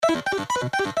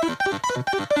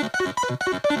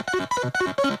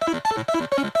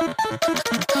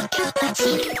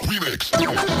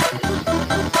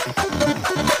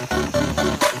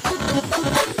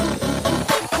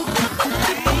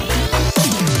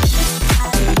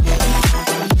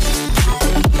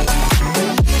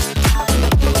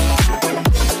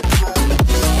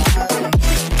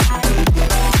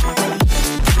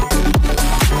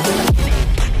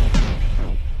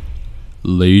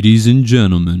Ladies and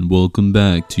gentlemen, welcome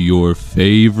back to your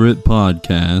favorite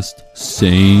podcast,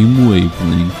 Same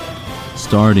Wavelength.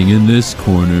 Starting in this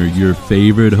corner, your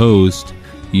favorite host,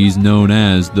 he's known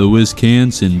as the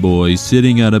Wisconsin Boy,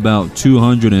 sitting at about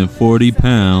 240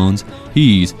 pounds.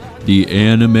 He's the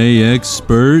anime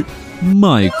expert,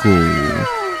 Michael.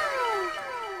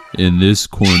 In this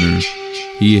corner,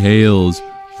 he hails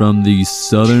from the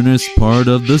southernest part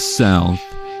of the South.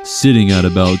 Sitting at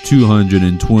about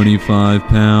 225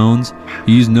 pounds,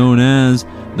 he's known as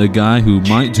the guy who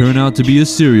might turn out to be a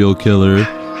serial killer,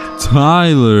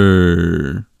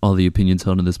 Tyler. All the opinions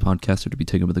held in this podcast are to be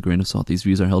taken with a grain of salt. These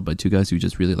views are held by two guys who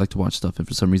just really like to watch stuff and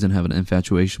for some reason have an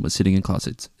infatuation with sitting in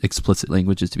closets. Explicit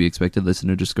language is to be expected.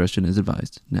 Listener discretion is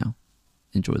advised. Now,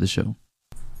 enjoy the show.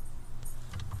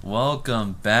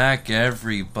 Welcome back,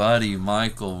 everybody.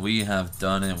 Michael, we have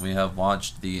done it. We have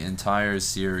watched the entire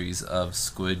series of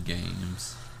Squid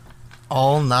Games.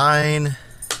 All 9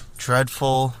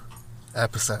 dreadful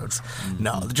episodes. Mm-hmm.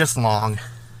 No, just long.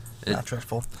 Not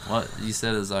dreadful. What you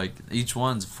said is like each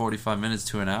one's 45 minutes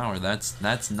to an hour. That's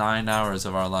 9 hours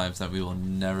of our lives that we will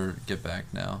never get back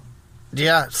now.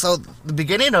 Yeah, so the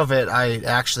beginning of it, I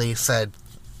actually said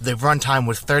the runtime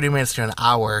was 30 minutes to an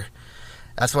hour.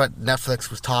 That's what Netflix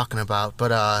was talking about,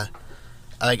 but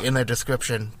like in their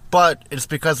description. But it's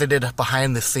because they did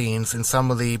behind the scenes, and some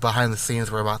of the behind the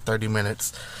scenes were about 30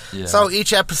 minutes. Yeah. So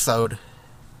each episode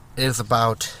is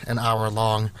about an hour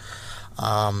long.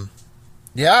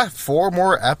 4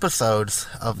 more episodes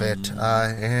of it,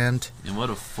 and what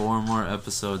a 4 more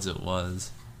episodes it was.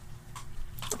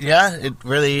 Yeah, it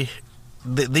really.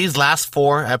 These last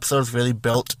 4 episodes really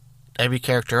built every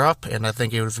character up, and I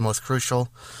think it was the most crucial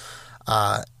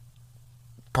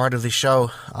part of the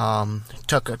show.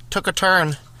 Took a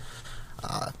turn,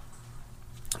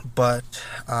 but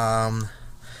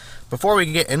before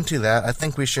we get into that, I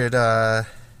think we should talk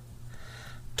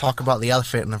about the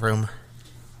elephant in the room.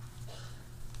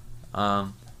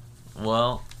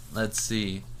 Well, let's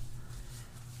see.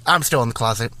 I'm still in the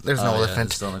closet. There's no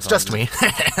elephant. It's just me.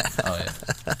 Oh yeah.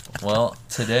 Well,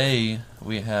 today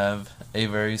we have a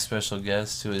very special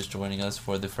guest who is joining us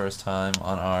for the first time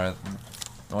on our,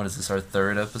 what is this, our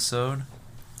 3rd episode?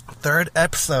 3rd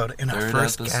episode in our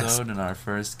first guest. 3rd episode in our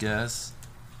first guest.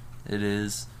 It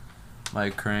is my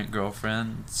current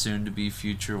girlfriend, soon to be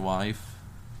future wife.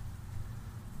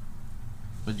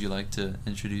 Would you like to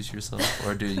introduce yourself,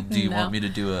 or do you No. want me to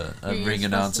do a ring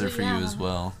announcer for you as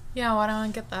well? Yeah, why don't I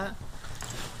get that?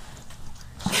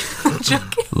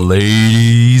 Joking.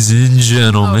 Ladies and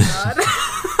gentlemen. Oh, God.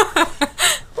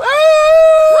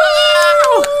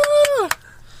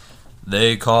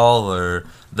 They call her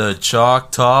the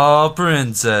Choctaw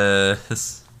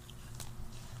Princess.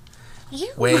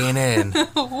 Weighing in.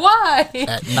 Why?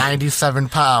 At 97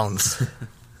 pounds.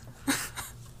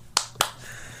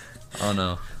 Oh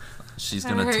no. She's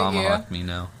gonna tomahawk me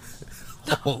now.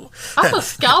 Oh. I'm gonna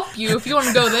scalp you if you want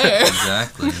to go there.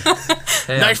 Exactly.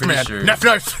 Hey, Knife man! sure. Knife!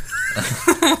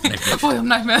 Boy, I'm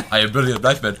knife man. I am brilliant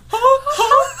knife man.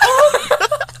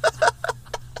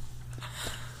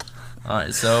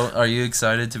 Alright, so are you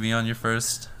excited to be on your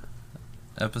first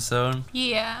episode?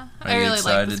 Yeah. Are you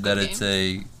excited that it's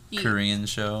a Korean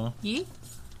show? Yeah.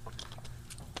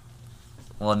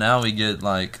 Well, now we get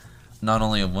like not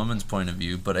only a woman's point of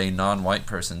view, but a non-white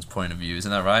person's point of view.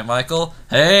 Isn't that right, Michael?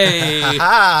 Hey!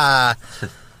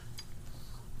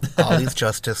 All these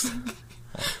justice.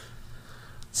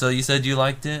 So you said you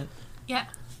liked it? Yeah.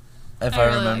 If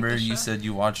I remember, you said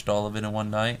you watched all of it in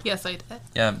one night? Yes, I did.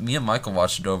 Yeah, me and Michael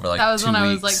watched it over like 2 weeks. That was when I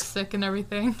was like sick and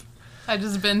everything. I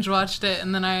just binge watched it,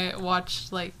 and then I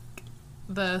watched like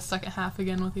the second half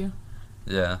again with you.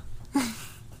 Yeah.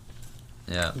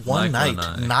 Yeah. One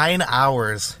night. 9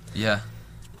 hours. Yeah.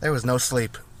 There was no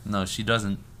sleep. No, she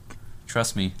doesn't.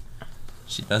 Trust me.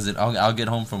 She doesn't. I'll get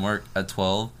home from work at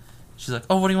 12. She's like,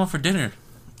 oh, what do you want for dinner?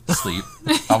 Sleep.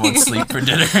 I want sleep for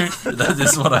dinner. That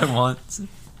is what I want.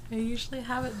 I usually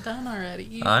have it done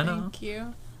already. I know. Thank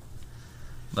you.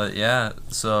 But yeah,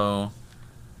 so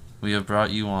we have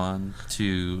brought you on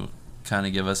to kind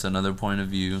of give us another point of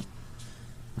view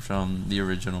from the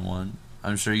original one.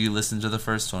 I'm sure you listened to the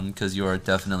first one because you are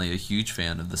definitely a huge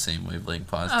fan of the Same Wavelength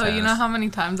podcast. Oh, you know how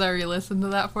many times I re-listened to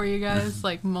that for you guys?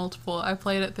 Like, multiple. I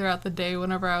played it throughout the day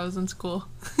whenever I was in school.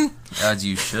 As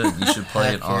you should. You should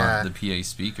play it Yeah. on the PA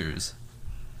speakers.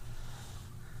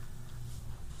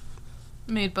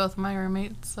 Made both my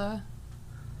roommates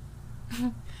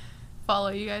follow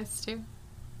you guys, too.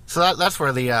 So that's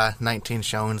where the 19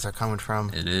 showings are coming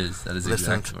from. It is. That is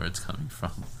Listen. exactly where it's coming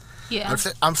from. Yeah.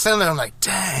 I'm sitting there, I'm like,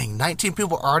 dang, 19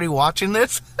 people already watching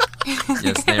this?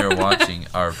 Yes, they are watching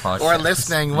our podcast. Or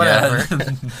listening, whatever.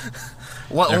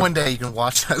 Yeah. One day you can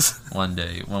watch us. One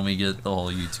day, when we get the whole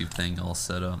YouTube thing all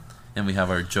set up, and we have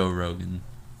our Joe Rogan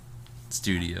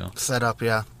studio. Set up,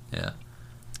 yeah. Yeah.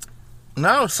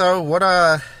 No, so what,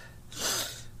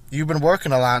 you've been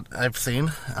working a lot, I've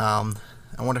seen. I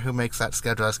wonder who makes that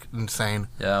schedule. That's insane.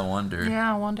 Yeah, I wonder.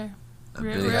 Yeah, I wonder. A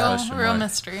big question Real mark.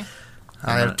 mystery.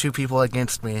 I have two people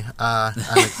against me. I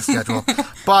make the schedule.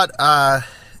 But,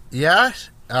 yeah,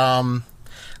 at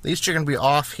least you're going to be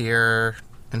off here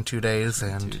in 2 days.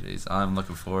 And 2 days. I'm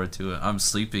looking forward to it. I'm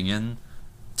sleeping in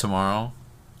tomorrow,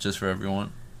 just for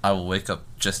everyone. I will wake up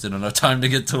just in enough time to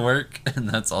get to work, and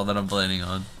that's all that I'm planning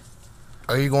on.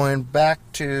 are you going back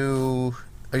to...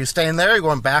 Are you staying there or are you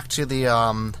going back to the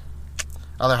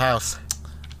other house?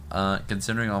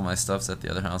 Considering all my stuff's at the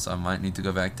other house, I might need to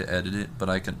go back to edit it,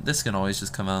 but this can always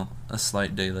just come out a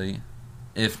slight day late,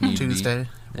 if need be. Tuesday,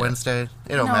 Yeah. Wednesday.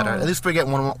 It don't No. matter. At least we get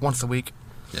one once a week.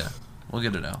 Yeah, we'll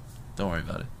get it out. Don't worry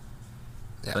about it.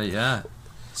 Yeah. But yeah,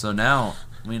 so now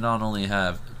we not only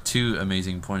have two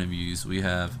amazing point of views, we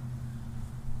have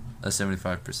a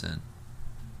 75%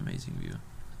 amazing view.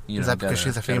 Is that because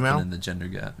she's a gotta female? put in the gender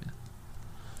gap. Yeah.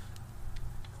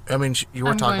 I mean, you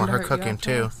were I'm talking going about to her hurt you cooking,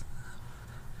 after too. this.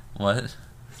 What?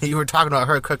 You were talking about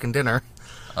her cooking dinner.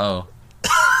 Oh.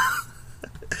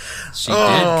 She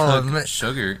Oh, did cook man.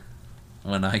 sugar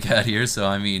when I got here, so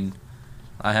I mean,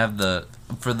 I have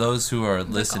for those who are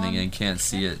listening and can't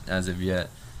see it as of yet,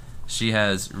 she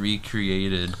has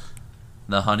recreated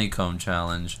the honeycomb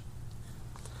challenge.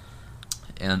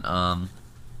 And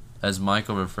as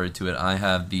Michael referred to it, I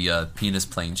have the penis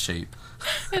plane shape.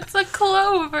 It's a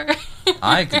clover.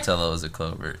 I could tell it was a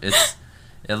clover.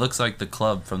 It looks like the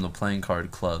club from the playing card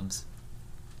clubs.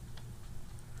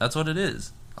 That's what it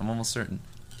is. I'm almost certain.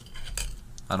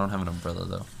 I don't have an umbrella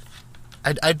though.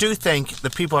 I do think the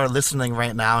people who are listening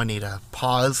right now need to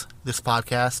pause this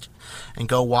podcast and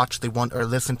go watch the one or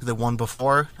listen to the one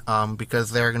before,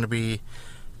 because there are going to be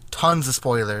tons of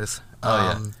spoilers. Oh,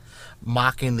 yeah.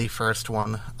 Mocking the first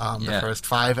one, the Yeah. first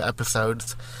 5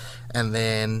 episodes, and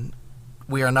then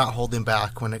we are not holding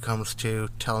back when it comes to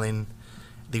telling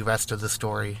the rest of the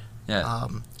story. Yeah,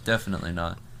 definitely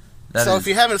not. So if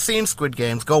you haven't seen Squid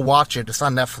Games, go watch it. It's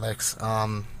on Netflix.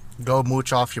 Go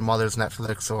mooch off your mother's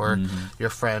Netflix or your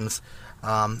friends.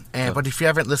 But if you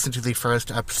haven't listened to the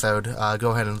first episode,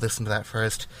 go ahead and listen to that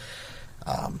first.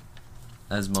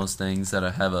 As most things that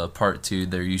have a part 2,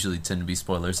 there usually tend to be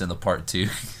spoilers in the part 2.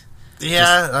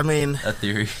 Yeah, I mean, A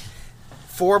theory.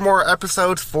 4 more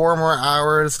episodes, 4 more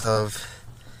hours of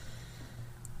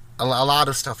a lot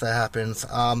of stuff that happens.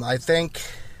 I think...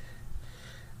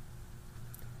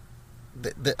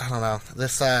 I don't know.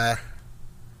 This,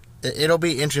 it'll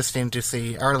be interesting to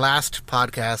see. Our last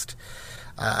podcast,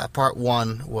 part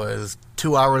 1, was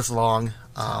 2 hours long.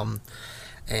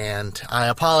 And I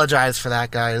apologize for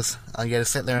that, guys. You gotta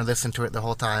sit there and listen to it the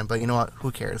whole time. But you know what?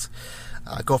 Who cares?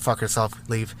 Go fuck yourself.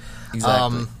 Leave.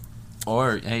 Exactly.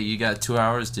 Or, hey, you got 2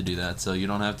 hours to do that, so you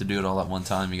don't have to do it all at one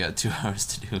time. You got 2 hours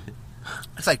to do it.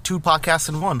 It's like 2 podcasts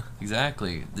in one.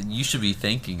 Exactly. You should be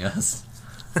thanking us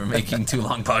for making 2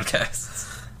 long podcasts.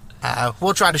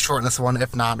 We'll try to shorten this one.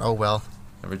 If not, oh well.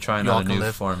 We're trying Y'all out a can new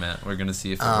live. format. We're going to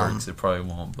see if it works. It probably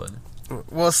won't, but...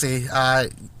 We'll see.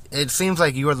 It seems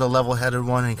like you are the level-headed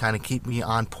one and kind of keep me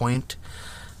on point.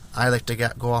 I like to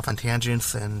go off on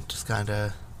tangents and just kind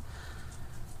of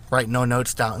write no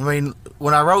notes down. I mean,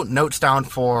 when I wrote notes down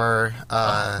for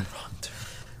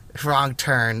Wrong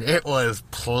Turn, it was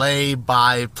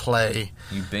play-by-play.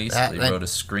 You basically That- wrote a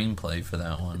screenplay for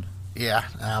that one. Yeah,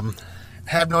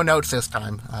 have no notes this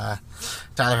time.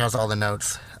 Tyler has all the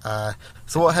notes.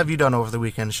 So what have you done over the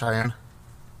weekend, Cheyenne?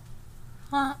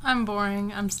 I'm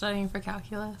boring. I'm studying for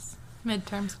calculus.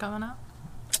 Midterm's coming up.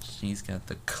 She's got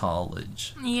the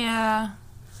college. Yeah.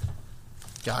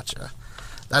 Gotcha.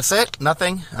 That's it?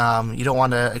 Nothing? You don't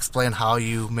want to explain how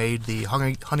you made the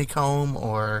honeycomb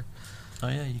or... Oh,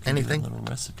 yeah, you can Anything? do a little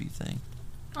recipe thing.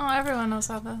 Oh, everyone knows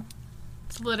how to.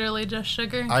 It's literally just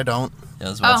sugar. I don't. Yeah, I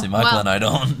was about to say, Michael well, and I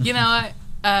don't. You know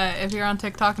what? If you're on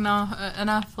TikTok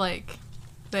enough, like,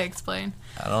 they explain.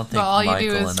 I don't think But all you Michael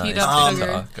do is and heat I's up sugar.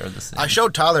 TikTok are the same. I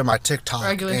showed Tyler my TikTok,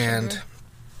 Regular and sugar.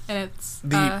 And it's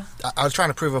I was trying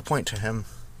to prove a point to him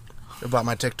about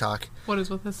my TikTok. what is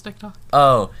with this TikTok?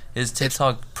 Oh, his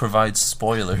TikTok provides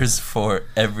spoilers for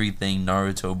everything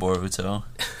Naruto Boruto.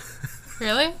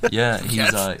 Really? Yeah, he's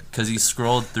Yes. because he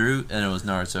scrolled through and it was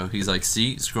Naruto. He's like,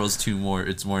 see, scrolls 2 more,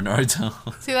 it's more Naruto.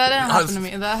 See, that didn't I happen was- to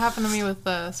me. That happened to me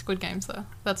with Squid Games, though.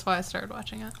 That's why I started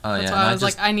watching it. Oh, That's yeah, why and I I was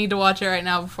just- like, I need to watch it right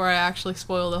now before I actually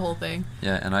spoil the whole thing.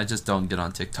 Yeah, and I just don't get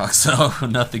on TikTok, so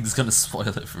nothing's gonna spoil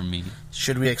it for me.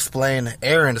 Should we explain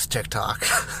Aaron's TikTok?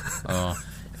 Oh,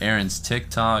 Aaron's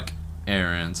TikTok,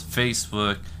 Aaron's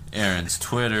Facebook, Aaron's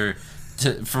Twitter.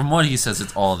 From what he says,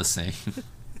 it's all the same.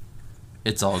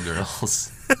 It's all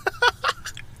girls.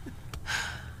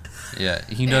 Yeah,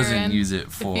 he doesn't Aaron, use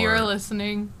it for If you're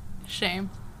listening,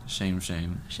 shame. shame.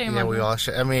 Shame Yeah, on we him. all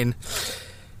should. I mean,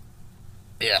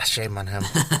 yeah, shame on him.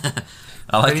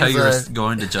 I like how He's you were a-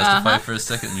 going to justify for a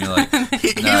second, and you're like,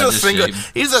 He's nah, a just single. shame.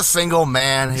 He's a single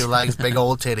man who likes big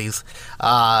old titties.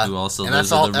 Who also and lives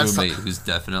that's all- with a that's all- roommate who's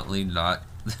definitely not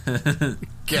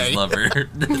Gay. his lover.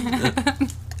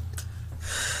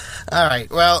 All right.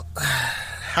 Well,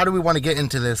 how do we want to get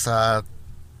into this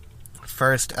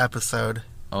first episode?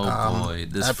 Oh boy,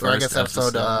 this I first guess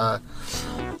episode.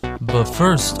 But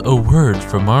first, a word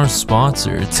from our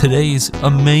sponsor. Today's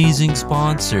amazing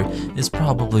sponsor is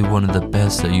probably one of the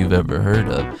best that you've ever heard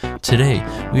of. Today,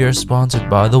 we are sponsored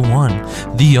by the one,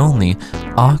 the only,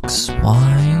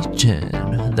 Oxygen.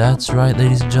 That's right,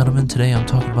 ladies and gentlemen. Today I'm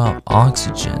talking about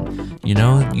oxygen. You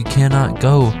know, you cannot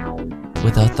go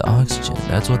without the oxygen.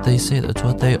 That's what they say. That's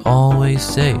what they always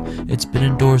say. It's been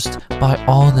endorsed by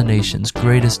all the nation's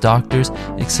greatest doctors,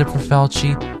 except for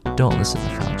Fauci. Don't listen to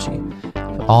Fauci.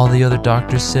 All the other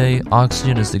doctors say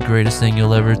oxygen is the greatest thing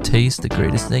you'll ever taste, the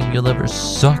greatest thing you'll ever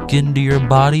suck into your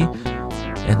body.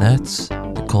 And that's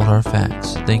the cold hard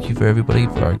facts. Thank you for everybody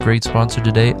for our great sponsor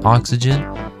today, Oxygen.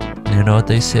 And you know what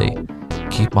they say,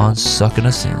 keep on sucking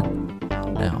us in.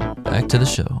 Now, back to the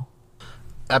show.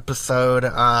 Episode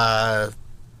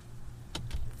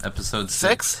Episode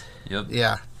 6. Yep.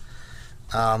 Yeah.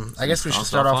 I guess we should I'll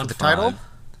start off on with the title. 5.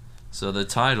 So the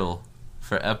title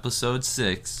for episode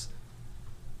 6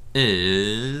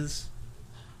 is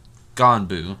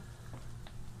Ganbu.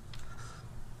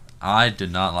 I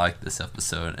did not like this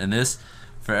episode. And this,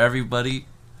 for everybody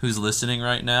who's listening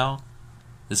right now,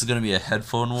 this is going to be a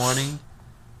headphone warning.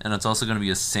 And it's also going to be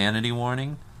a sanity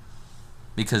warning.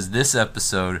 Because this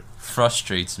episode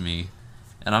frustrates me.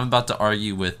 And I'm about to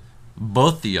argue with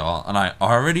both of y'all. And I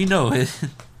already know it.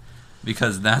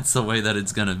 Because that's the way that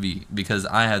it's going to be. Because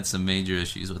I had some major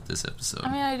issues with this episode.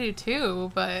 I mean, I do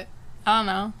too, but I don't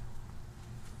know.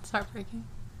 It's heartbreaking.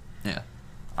 Yeah.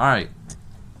 Alright.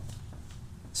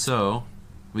 So,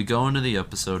 we go into the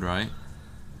episode, right?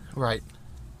 Right.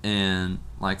 And,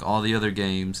 like all the other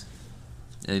games,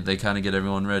 they kind of get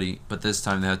everyone ready. But this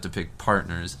time they have to pick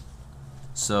partners.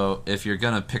 So, if you're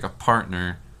going to pick a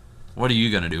partner, what are you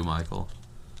going to do, Michael?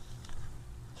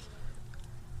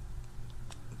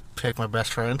 Pick my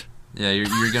best friend. Yeah,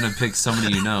 you're going to pick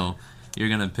somebody you know. You're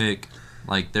going to pick,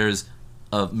 like, there's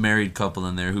a married couple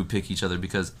in there who pick each other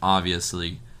because,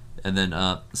 obviously. And then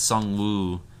Sung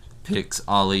Woo picks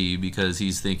Ali because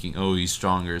he's thinking, oh, he's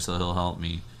stronger, so he'll help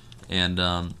me. And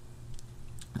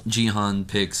Jihan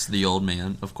picks the old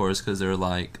man, of course, because they're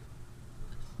like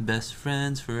best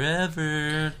friends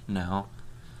forever now.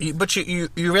 But you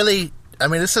really, I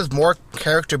mean, this is more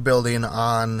character building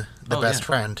on the Oh, best yeah.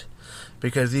 friend,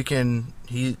 because you can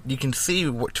see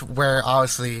where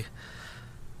obviously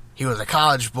he was a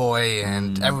college boy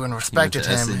and everyone respected to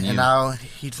him, SNU. and now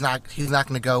he's not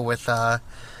going to go with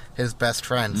his best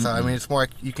friend. So I mean, it's more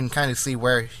you can kind of see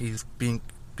where he's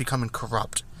becoming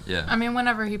corrupt. Yeah. I mean,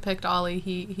 whenever he picked Ollie,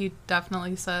 he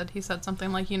definitely said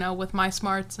something like, you know, with my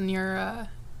smarts and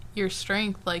your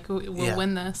strength, like we'll Yeah.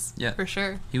 win this Yeah. for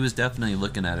sure. He was definitely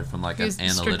looking at it from like He an was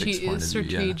analytics point of view.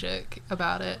 strategic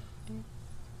about it.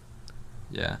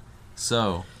 Yeah.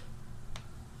 So,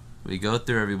 we go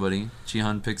through everybody.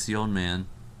 Jihan picks the old man.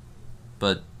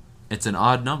 But it's an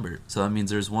odd number. So that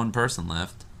means there's one person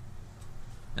left.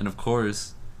 And of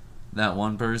course, that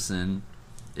one person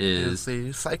Is is,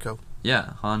 the psycho?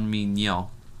 yeah, Han Min Yeo.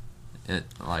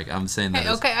 I'm saying that Hey,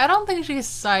 as- okay, I don't think she's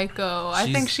psycho.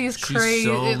 I think she's she's crazy.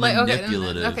 so like,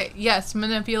 manipulative. Okay, yes,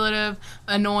 manipulative,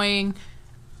 annoying,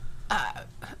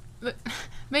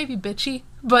 maybe bitchy,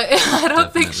 but I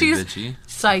don't think definitely she's bitchy.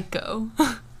 psycho.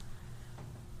 What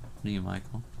do you,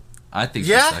 Michael? I think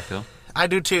Yeah. she's psycho. I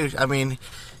do too. I mean,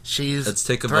 she's Let's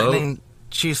take a threatening.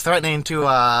 she's threatening to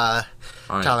All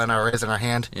right. tell her raising her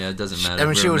hand. Yeah, it doesn't matter. I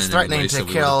mean, she We're was men threatening anyway, to so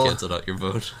we kill. would've canceled out your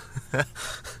vote.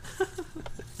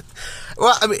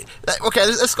 Well, I mean, okay,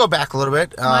 let's go back a little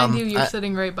bit. Mind you, you're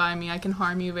sitting right by me. I can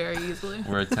harm you very easily.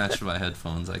 We're attached to my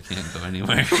headphones. I can't go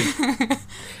anywhere.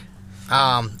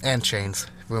 And chains.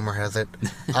 Rumor has it.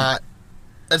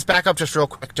 Let's back up just real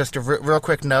quick. Just a real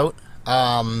quick note.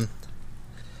 The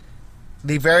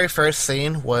very first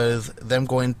scene was them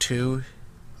going to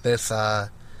this the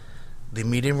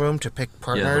meeting room to pick Yeah,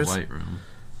 partners. the white room.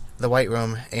 The white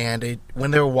room, and when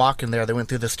they were walking there, they went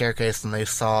through the staircase and they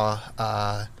saw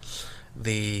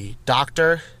the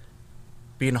doctor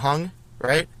being hung,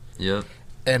 right? Yep.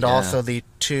 And Yeah. also the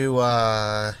two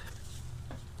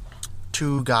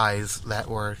guys that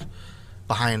were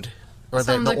behind, or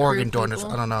Some of the crew organ donors.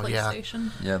 people, I don't know. Yeah,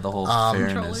 PlayStation. Yeah, the whole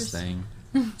Controllers. fairness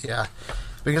thing. yeah.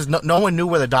 Because no one knew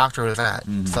where the doctor was at,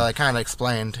 Mhm. so they kind of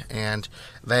explained, and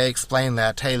they explained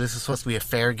that, hey, this is supposed to be a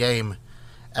fair game.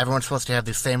 Everyone's supposed to have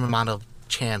the same amount of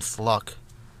chance, luck.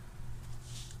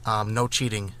 No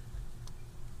cheating.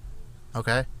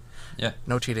 Okay? Yeah.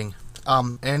 No cheating.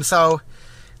 And so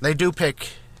they do pick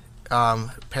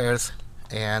pairs,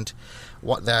 and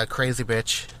what the crazy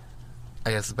bitch,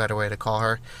 I guess is a better way to call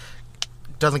her,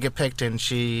 doesn't get picked, and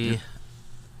she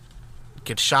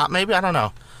gets shot. Maybe, I don't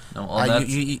know. No, well,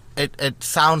 that's, It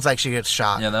sounds like she gets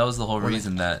shot. yeah, that was the whole When it-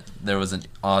 reason that there was an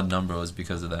odd number, was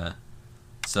because of that.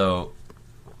 So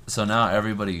now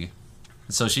everybody,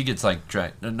 so she gets like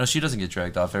dragged. No, she doesn't get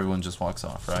dragged off. Everyone just walks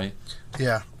off, right?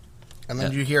 Yeah. And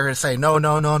then Yeah. you hear her say, no,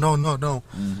 no, no, no, no, no.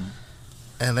 Mm-hmm.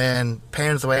 And then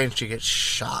pans away and she gets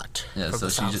shot. Yeah, from so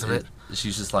the sounds of it.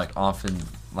 she's just like off and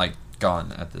like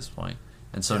gone at this point.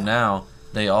 And so Yeah. now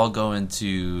they all go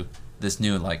into this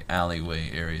new like alleyway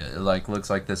area. It like looks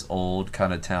like this old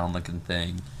kind of town looking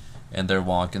thing, and they're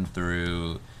walking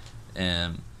through,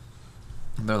 and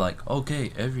they're like,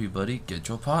 okay, everybody get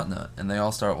your partner, and they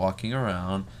all start walking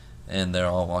around, and they're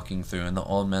all walking through, and the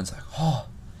old man's like, oh,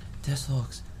 this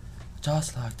looks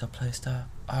just like the place that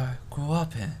I grew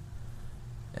up in.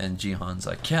 And Jihan's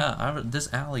like, yeah,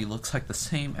 this alley looks like the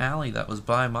same alley that was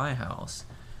by my house.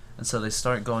 And so they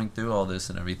start going through all this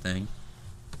and everything.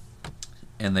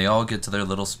 And they all get to their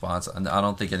little spots. And I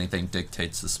don't think anything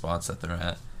dictates the spots that they're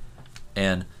at.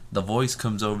 And the voice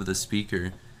comes over the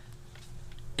speaker.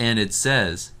 And it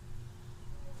says,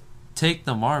 take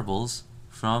the marbles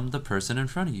from the person in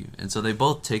front of you. And so they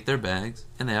both take their bags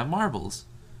and they have marbles.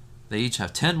 They each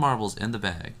have 10 marbles in the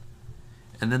bag.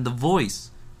 And then the voice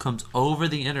comes over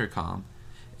the intercom,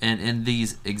 and in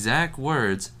these exact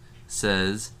words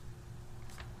says,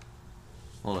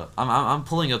 hold up, I'm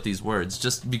pulling up these words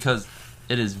just because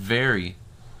it is very,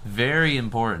 very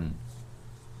important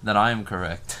that I am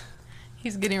correct.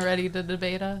 He's getting ready to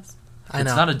debate us. I It's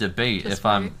know. not a debate Just if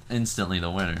I'm right. instantly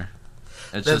the winner.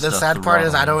 It's The just a sad part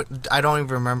is I throwing. don't even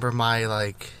remember my,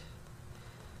 like,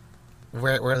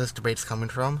 where this debate's coming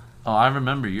from. Oh, I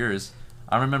remember yours.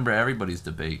 I remember everybody's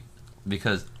debate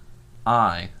because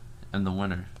I am the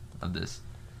winner of this.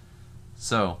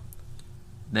 So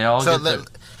they all So, get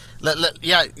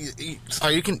yeah, so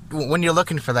you can, when you're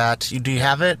looking for that, do you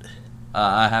have it?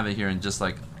 I have it here in just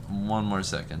like one more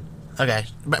second. Okay.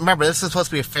 Remember, this is supposed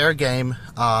to be a fair game.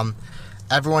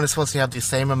 Everyone is supposed to have the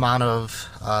same amount of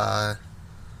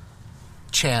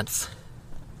chance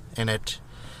in it.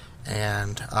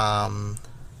 And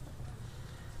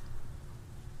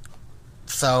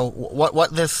so what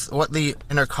the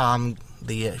intercom,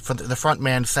 the front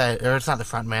man said, or it's not the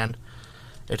front man,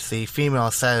 it's the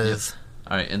female says.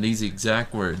 All right, and these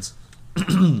exact words.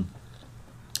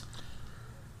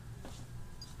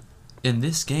 In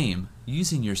this game,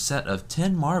 using your set of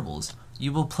 10 marbles,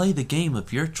 you will play the game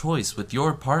of your choice with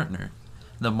your partner.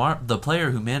 The player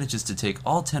who manages to take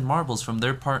all 10 marbles from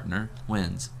their partner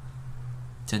wins.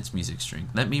 Tense music string.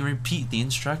 Let me repeat the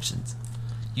instructions.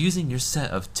 Using your set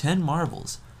of 10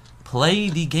 marbles, play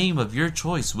the game of your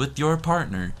choice with your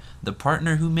partner. The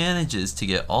partner who manages to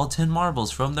get all 10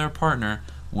 marbles from their partner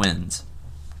wins.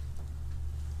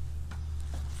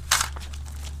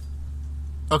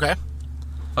 Okay.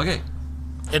 Okay.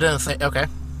 It doesn't say. Okay.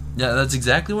 Yeah, that's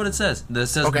exactly what it says. That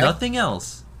says Okay. nothing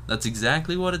else. That's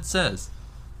exactly what it says.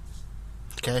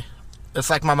 Okay. It's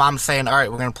like my mom saying, "All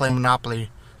right, we're gonna play Monopoly.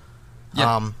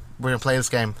 Yeah. We're gonna play this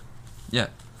game." Yeah.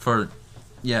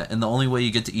 And the only way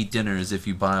you get to eat dinner is if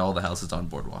you buy all the houses on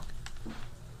Boardwalk.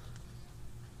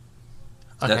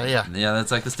 Okay. Yeah. Yeah,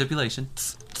 that's like the stipulation.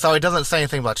 So it doesn't say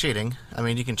anything about cheating. I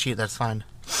mean, you can cheat. That's fine.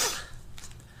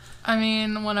 I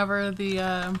mean, whenever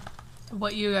the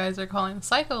what you guys are calling the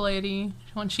psycho lady,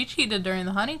 when she cheated during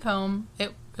the honeycomb,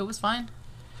 it was fine.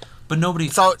 But nobody.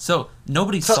 So-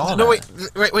 Nobody saw no,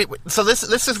 that. wait. So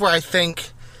this is where I think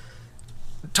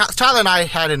Tyler and I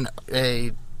had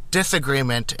a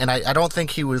disagreement, and I don't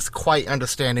think he was quite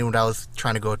understanding what I was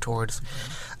trying to go towards.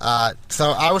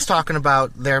 So I was talking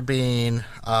about there being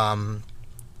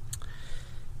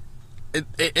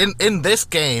in this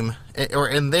game, or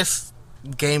in this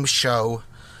game show,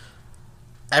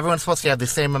 everyone's supposed to have the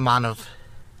same amount of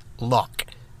luck,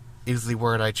 is the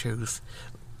word I choose.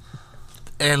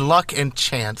 And luck and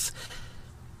chance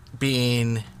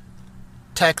being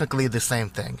technically the same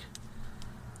thing.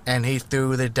 And he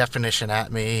threw the definition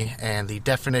at me, and the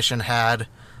definition had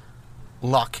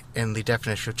luck in the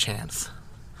definition of chance.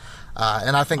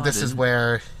 And I think this is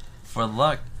where... For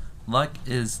luck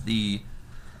is the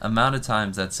amount of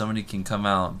times that somebody can come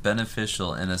out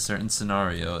beneficial in a certain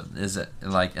scenario, is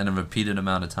like in a repeated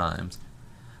amount of times.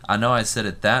 I know I said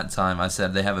at that time, I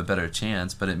said they have a better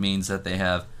chance, but it means that they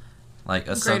have like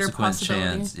a Greater subsequent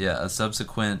possibility. chance. Yeah, a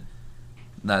subsequent,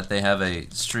 that they have a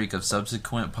streak of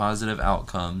subsequent positive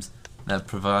outcomes that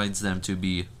provides them to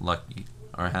be lucky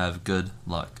or have good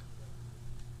luck.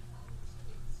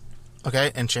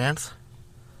 Okay, and chance?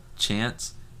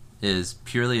 Chance is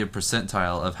purely a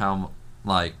percentile of how,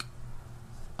 like,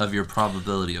 of your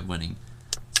probability of winning.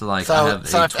 So, like, I have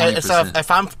So a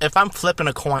 20%. if I'm flipping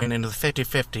a coin into the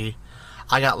 50-50,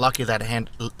 I got lucky that it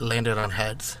landed on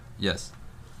heads. Yes.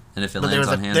 And if it But lands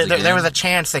on hands again... there was a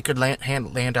chance they could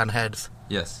land on heads.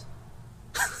 Yes.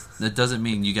 That doesn't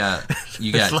mean you got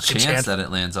like a chance chance. that it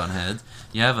lands on heads.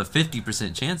 You have a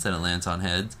 50% chance that it lands on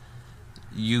heads.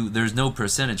 There's no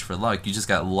percentage for luck. You just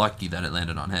got lucky that it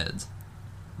landed on heads.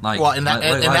 Like, Well, in that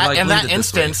look at it this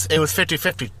instance, way. it was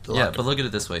 50-50 luck. Yeah, but look at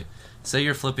it this way. Say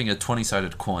you're flipping a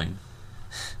 20-sided coin.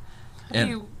 And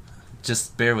You-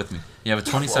 just bear with me. You have a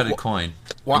 20-sided coin.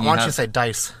 Why and don't you have- say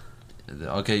dice?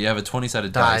 Okay, you have a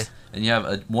 20-sided Die. dice, and you have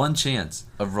a 1 chance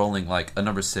of rolling like a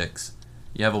number 6.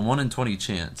 You have a 1 in 20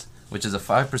 chance, which is a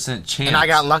 5% chance. And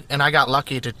I got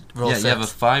lucky to roll Yeah, 6. you have a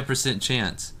 5%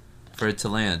 chance for it to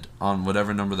land on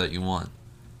whatever number that you want.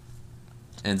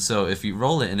 And so if you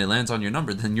roll it and it lands on your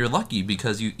number, then you're lucky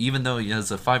because even though it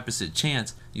has a 5%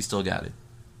 chance, you still got it.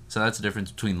 So that's the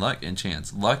difference between luck and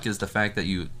chance. Luck is the fact that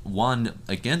you won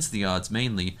against the odds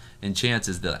mainly, and chance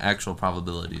is the actual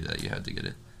probability that you had to get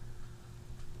it.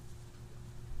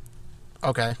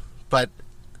 Okay, but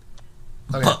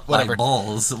okay, But whatever. like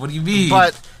balls. What do you mean?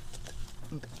 But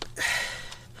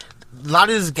a lot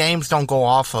of these games don't go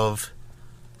off of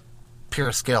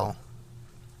pure skill.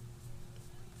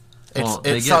 Well,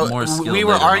 they get more skill we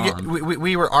were later arguing. on.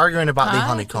 We were arguing about the I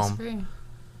honeycomb. disagree.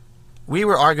 We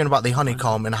were arguing about the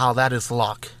honeycomb and how that is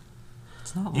luck.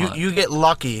 It's not You luck. you get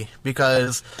lucky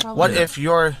because Probably. what if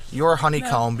your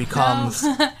honeycomb becomes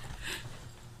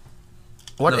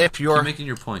what No, if keep your making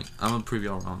your point. I'm gonna prove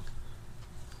y'all wrong.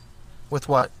 with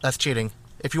what? That's cheating.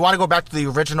 If you want to go back to the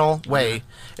original way,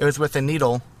 it was with a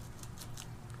needle.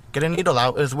 Get a needle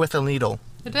out. It was with a needle.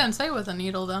 It didn't say with a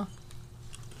needle though.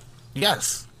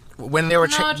 Yes. When they were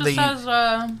No, it just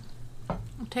says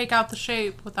take out the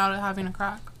shape without it having a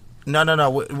crack. No.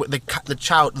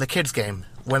 The kids game,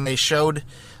 when they showed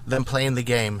them playing the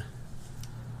game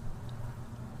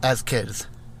as kids.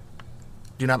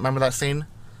 Do you not remember that scene?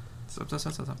 Stop.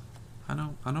 I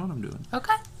know what I'm doing.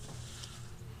 Okay.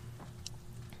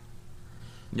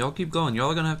 Y'all keep going.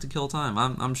 Y'all are gonna have to kill time.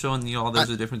 I'm showing y'all there's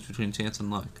a difference between chance and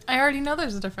luck. I already know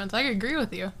there's a difference. I agree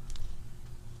with you.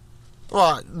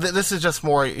 Well, this is just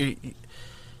more.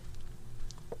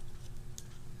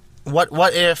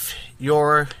 What if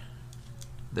you're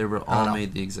They were I all don't know.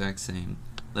 made the exact same.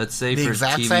 Let's say The for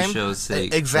exact TV same? shows'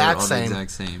 sake, Exact they're all same. the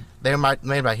exact same. they're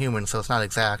made by humans, so it's not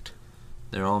exact.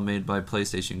 They're all made by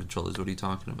PlayStation controllers. What are you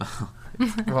talking about?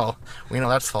 Well, we know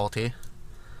that's faulty.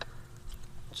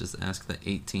 Just ask the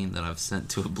 18 that I've sent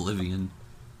to oblivion.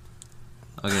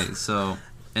 Okay, so,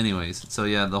 anyways, so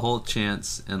yeah, the whole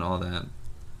chance and all that.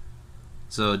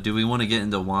 So, do we want to get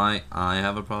into why I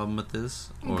have a problem with this?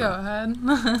 Or- Go ahead.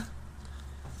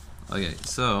 Okay,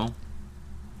 so,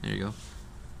 there you go.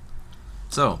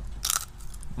 So,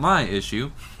 my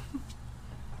issue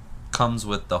comes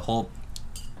with the whole...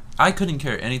 I couldn't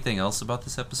care anything else about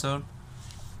this episode.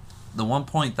 The one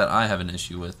point that I have an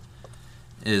issue with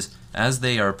is, as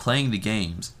they are playing the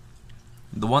games,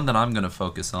 the one that I'm going to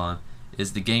focus on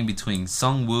is the game between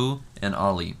Sung-woo and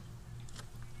Ali.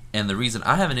 And the reason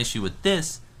I have an issue with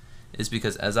this is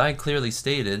because, as I clearly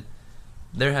stated,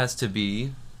 there has to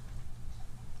be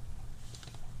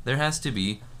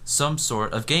some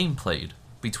sort of game played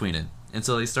between it. And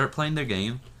so they start playing their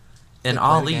game, and They play the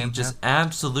Ali game, just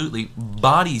absolutely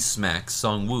body smacks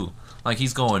Sung-woo. Like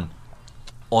he's going,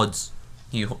 odds,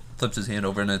 he flips his hand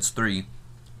over and it's 3,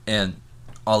 and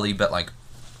Ali bet like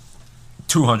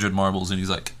 200 marbles, and he's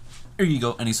like, here you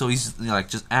go, and he's like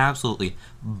just absolutely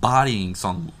bodying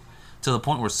Songwoo to the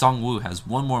point where Songwoo has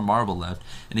one more marble left,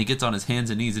 and he gets on his hands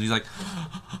and knees and he's like,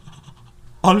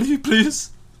 Ali,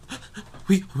 please,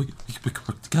 we can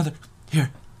work together.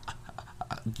 Here,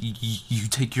 you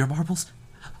take your marbles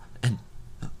and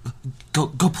go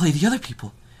play the other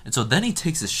people. And so then he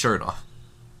takes his shirt off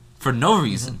for no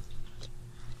reason.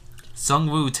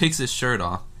 Sungwoo takes his shirt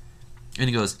off and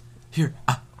he goes, here,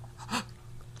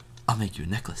 I'll make you a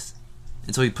necklace.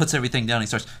 And so he puts everything down. He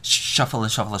starts shuffling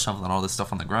all this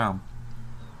stuff on the ground.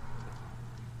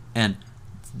 And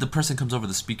the person comes over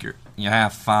the speaker. You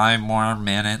have 5 more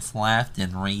minutes left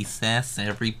in recess.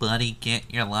 Everybody get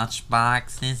your lunch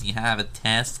boxes. You have a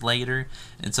test later.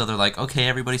 And so they're like, okay,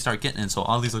 everybody start getting it. And so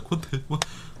Ali's like,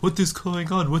 what is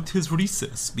going on? What is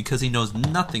recess? Because he knows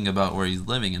nothing about where he's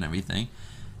living and everything.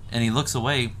 And he looks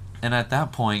away. And at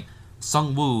that point,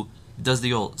 Sungwoo does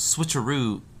the old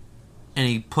switcheroo. And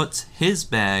he puts his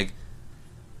bag.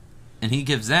 And he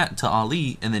gives that to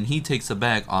Ali. And then he takes the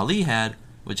bag Ali had,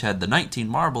 which had the 19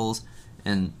 marbles,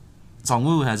 and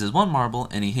Songwoo has his 1 marble,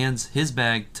 and he hands his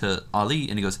bag to Ali,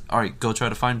 and he goes, alright, go try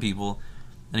to find people.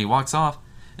 And he walks off,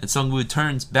 and Songwoo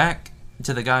turns back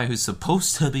to the guy who's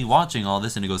supposed to be watching all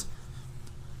this, and he goes,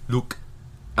 look,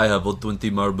 I have all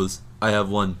 20 marbles. I have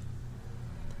 1.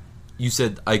 You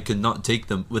said I cannot take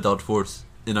them without force,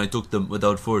 and I took them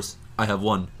without force. I have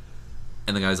 1.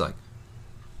 And the guy's like,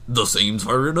 the seems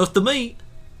fair enough to me.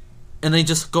 And they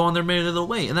just go on their merry little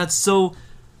way, and that's so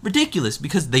ridiculous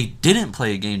because they didn't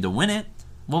play a game to win it.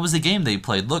 What was the game they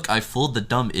played? Look, I fooled the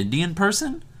dumb Indian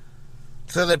person?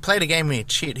 So they played a game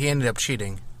and he ended up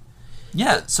cheating.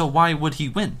 Yeah, so why would he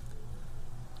win?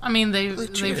 I mean, They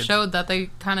they've cheated. showed that they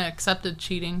kind of accepted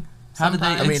cheating. How did they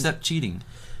sometimes. accept cheating?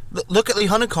 Look at the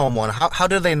Honeycomb one. How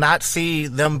did they not see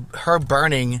her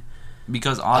burning?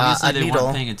 Because obviously a they needle.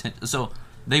 weren't paying attention. So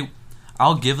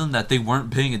I'll give them that they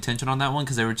weren't paying attention on that one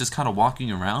because they were just kind of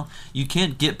walking around. You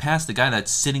can't get past the guy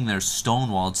that's sitting there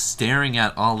stonewalled, staring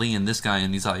at Ali and this guy,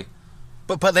 and he's like,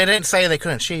 But they didn't say they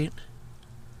couldn't cheat.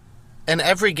 In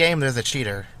every game, there's a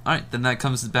cheater. all right, then that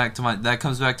comes back to my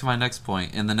next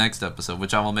point in the next episode,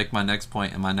 which I will make my next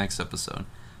point in my next episode.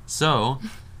 So,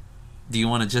 do you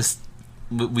want to just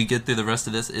we get through the rest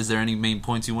of this? Is there any main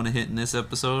points you want to hit in this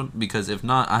episode? Because if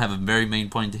not, I have a very main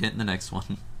point to hit in the next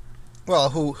one. Well,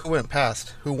 who went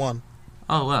past? Who won?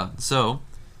 Oh, well, so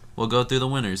we'll go through the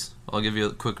winners. I'll give you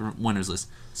a quick winners list.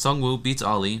 Sungwoo beats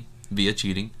Ali via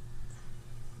cheating.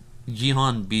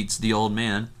 Jihan beats the old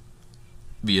man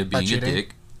via being a cheating?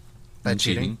 dick. By and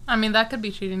cheating? I mean, that could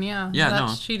be cheating, yeah. Yeah,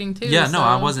 That's no. cheating too. Yeah, no, so-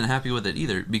 I wasn't happy with it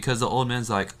either because the old man's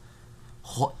like,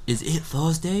 what, is it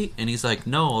Thursday? And he's like,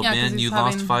 no, old Yeah, 'cause man, he's you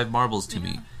lost having- 5 marbles to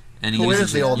me. And he Who uses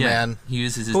is the his- old yeah, man? He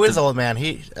uses his Who is the old man?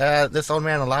 This old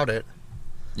man allowed it.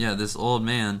 Yeah, this old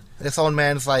man. This old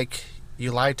man's like,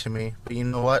 you lied to me, but you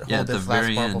know what? Yeah, Hold at the this last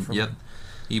very marble end. for Yep. me.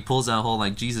 He pulls that whole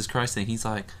like Jesus Christ thing. He's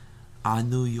like, I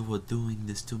knew you were doing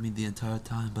this to me the entire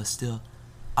time, but still,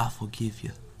 I forgive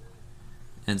you.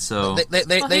 And so, They Well, he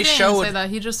didn't even showed. say that.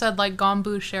 He just said, like,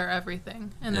 Gombu share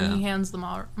everything. And then Yeah. he hands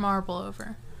the marble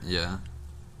over. yeah.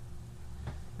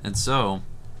 And so,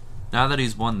 now that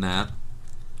he's won that,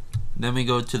 then we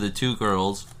go to the 2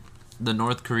 girls. The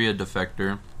North Korea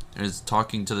defector is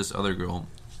talking to this other girl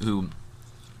who,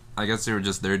 I guess they were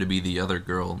just there to be the other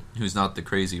girl who's not the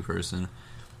crazy person.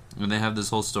 And they have this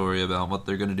whole story about what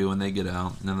they're going to do when they get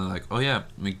out. And then they're like, oh yeah,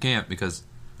 we can't because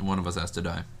one of us has to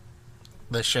die.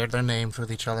 They shared their names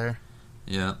with each other.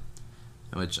 Yeah.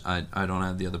 Which I don't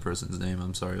have the other person's name.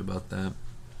 I'm sorry about that.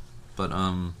 But,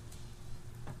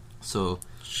 so,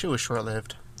 She was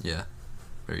short-lived. yeah.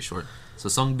 Very short. So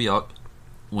Sung Byuk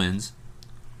wins.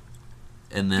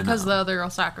 And then, Because the other girl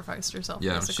sacrificed herself,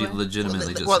 yeah, basically. she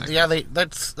legitimately just Well, sacrificed. yeah.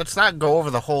 Let's not go over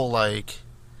the whole like.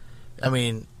 I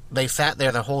mean, they sat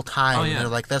there the whole time. Oh, yeah. And they're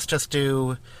like, let's just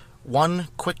do one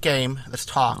quick game. Let's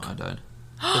talk Oh, I died.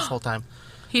 this whole time.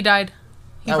 He died.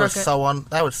 He That broke was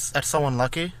it. that's so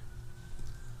unlucky.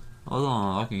 Hold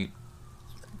on, okay.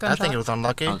 I think it was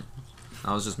unlucky.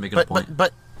 I was just making a point.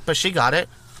 But she got it.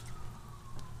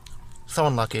 So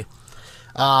unlucky.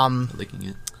 Licking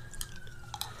it.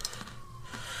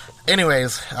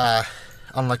 Anyways,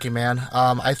 unlucky man.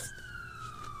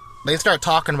 They start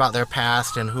talking about their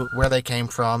past and where they came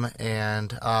from,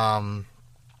 and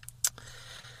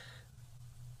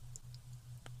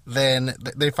then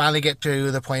they finally get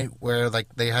to the point where like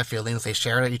they have feelings. They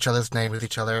share each other's name with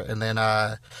each other, and then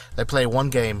they play one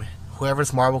game.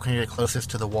 Whoever's marble can get closest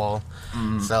to the wall.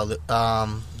 So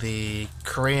the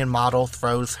Korean model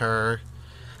throws her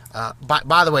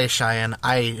By the way, Cheyenne,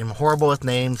 I am horrible with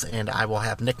names, and I will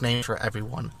have nicknames for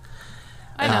everyone.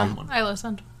 I know. I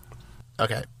listened.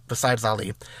 Okay, besides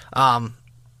Ali.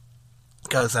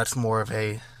 Because that's more of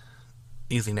a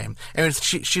easy name. Anyways,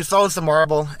 she throws the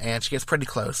marble, and she gets pretty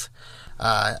close.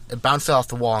 It bounces off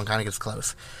the wall and kind of gets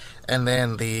close. And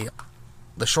then the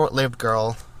short-lived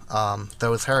girl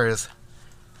throws hers,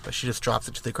 but she just drops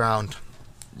it to the ground.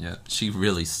 Yeah, she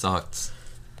really sucks.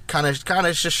 Kind of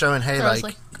just showing, hey, Girls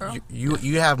like girl.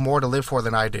 you have more to live for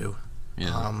than I do.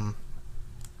 Yeah.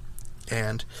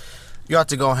 And you have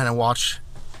to go ahead and watch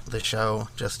the show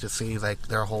just to see like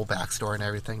their whole backstory and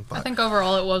everything. But I think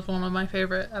overall it was one of my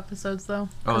favorite episodes, though.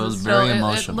 Oh, it 'Cause was it's very still-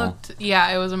 emotional.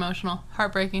 It was emotional,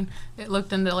 heartbreaking. It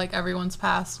looked into like everyone's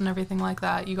past and everything like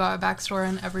that. You got a backstory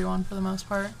in everyone for the most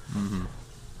part. I mean,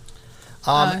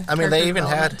 Character they even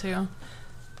development, had too.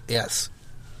 yes.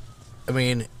 I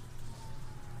mean,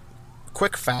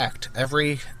 quick fact: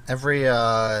 every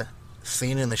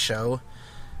scene in the show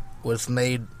was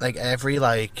made, like every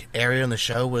like area in the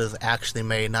show was actually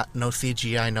made, no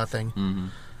CGI,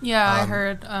 nothing. Yeah, I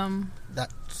heard.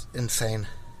 That's insane.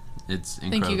 It's I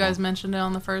incredible. think you guys mentioned it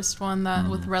on the first one that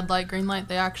with red light, green light,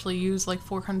 they actually use like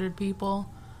 400 people,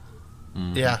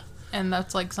 Yeah. and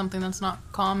that's like something that's not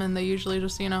common. They usually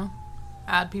just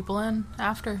add people in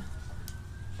after.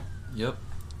 Yep.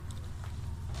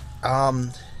 All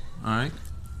Alright.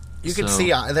 you can So-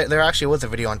 see there actually was a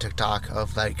video on TikTok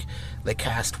of like the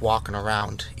cast walking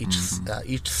around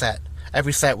each set.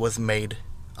 Every set was made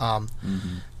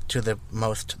to the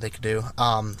most they could do,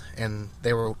 and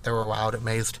they were wowed,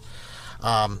 amazed.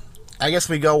 I guess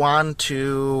we go on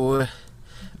to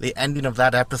the ending of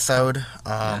that episode.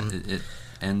 It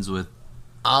ends with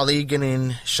Ali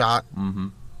getting shot.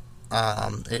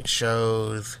 It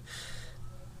shows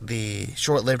the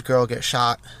short-lived girl get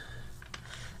shot,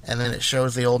 and then it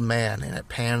shows the old man, and it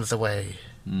pans away,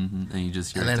 and you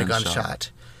just hear and then a gunshot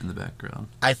gunshot. in the background.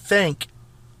 I think,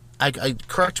 I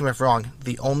correct me if wrong,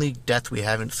 the only death we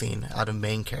haven't seen out of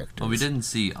main characters. Well, we didn't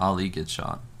see Ali get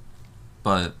shot,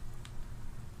 but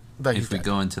But he's if we dead.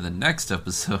 go into the next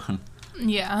episode,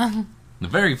 Yeah. the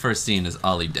very first scene is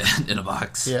Ali dead in a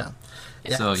box. Yeah.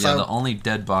 So the only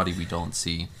dead body we don't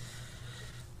see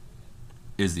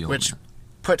is the old Which man.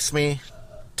 puts me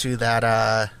to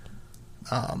that,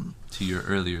 To your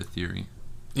earlier theory.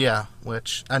 yeah,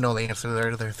 which I know the answer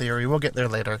to their theory. We'll get there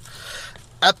later.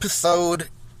 Episode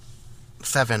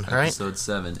 7, right? Episode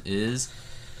 7 is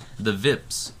the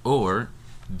VIPs, or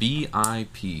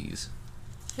VIPs.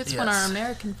 It's when Yes. our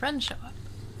American friends show up.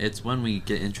 It's when we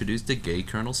get introduced to gay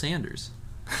Colonel Sanders.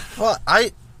 Well,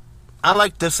 I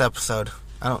like this episode.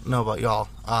 I don't know about y'all.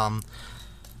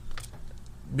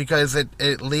 Because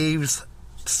it leaves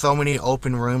so many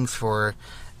open rooms for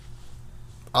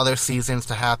other seasons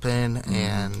to happen,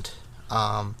 and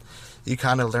you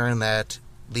kind of learn that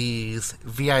these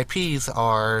VIPs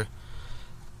are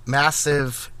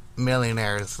massive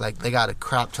millionaires. Like, they got a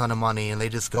crap ton of money, and they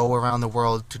just go around the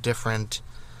world to different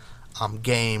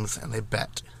games, and they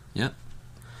bet. Yep.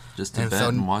 Just to And bet so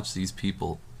and watch these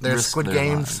people. There's risk Squid their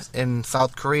Games lives. in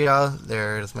South Korea.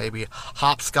 There's maybe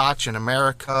hopscotch in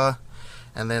America,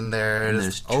 and then And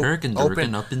there's there's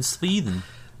Turkendurken up in Sweden.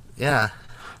 Yeah.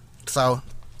 So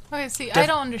Okay, see, I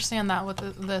don't understand that with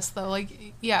this though. Like,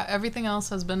 yeah, everything else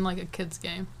has been like a kid's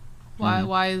game.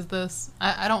 Why is this?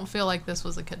 I don't feel like this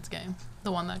was a kid's game.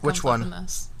 The one that comes Which up one? in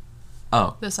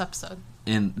Oh, this episode.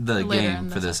 in the Later game in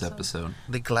for this this episode.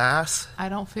 the glass. I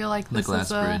don't feel like The this glass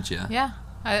is a bridge, yeah. Yeah,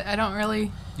 I don't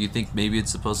really. You think maybe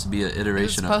it's supposed to be an It's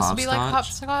iteration of supposed to hopscotch? be like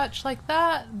hopscotch like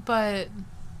that, but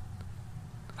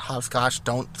Hopscotch,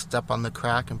 don't step on the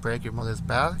crack and break your mother's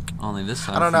back. Only this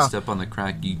time, I don't if you know. step on the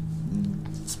crack, you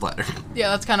splatter. yeah,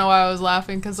 that's kind of why I was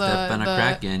laughing because Step on a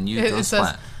crack and you go it says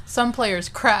splat. some players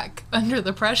crack under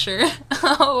the pressure.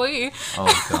 Oh, we.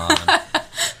 Oh god.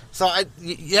 So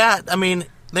I mean,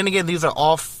 then again, these are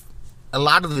all. A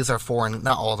lot of these are foreign.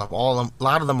 Not all of them. A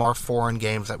lot of them are foreign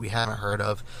games that we haven't heard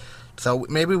of. So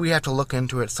maybe we have to look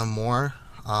into it some more.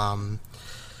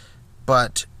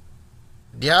 But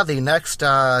yeah, the next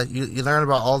you learn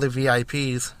about all the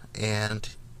VIPs, and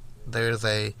there's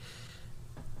a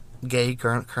gay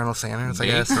Colonel Sanders, I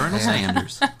Gay guess. Colonel and,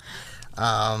 Sanders.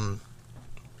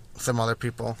 some other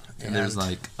people. And there's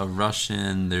like a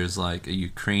Russian, there's like a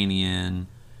Ukrainian,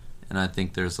 and I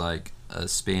think there's like a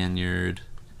Spaniard.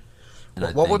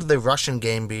 And what would the Russian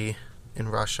game be in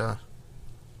Russia?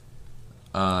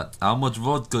 how much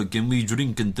vodka can we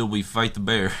drink until we fight the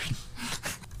bear?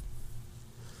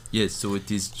 Yes, so it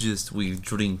is just we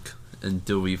drink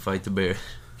until we fight the bear.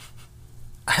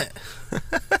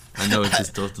 I know it's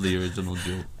just totally original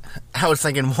joke. I was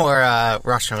thinking more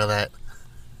Russian roulette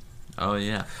Oh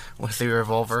yeah. with the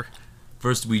revolver.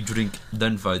 First we drink,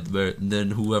 then fight the bear, and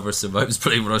then whoever survives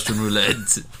play Russian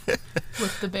roulette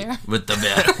With the bear. with the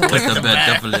bear. With the bear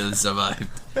definitely survived.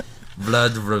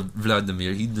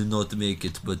 Vladimir, he did not make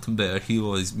it, but bear, he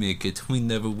always make it. We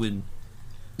never win.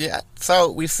 Yeah.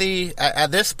 So we see at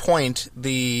this point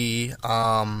the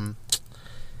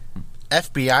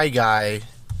FBI guy,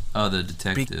 Oh, the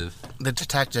detective. the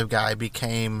detective guy,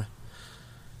 became.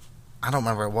 I don't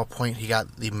remember at what point he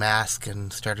got the mask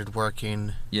and started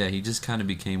working. Yeah, he just kind of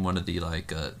became one of the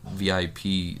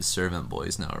VIP servant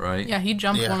boys now, right? Yeah, he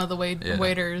jumped Yeah. one of the Yeah.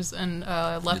 waiters and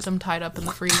left Just- him tied up in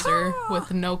the freezer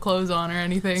with no clothes on or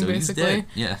anything, So basically. he's dead.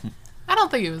 Yeah. I don't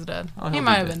think he was dead. Oh, he he'll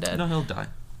might be have been dead. No, he'll die.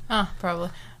 Oh,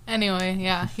 probably. Anyway,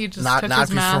 yeah, he just Not- took not his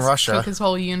if he's from mask, Russia. took his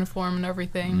whole uniform and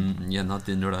everything. Yeah, not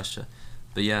in Russia.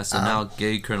 But yeah, so now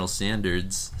gay Colonel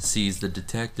Sanders sees the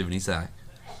detective and he's like,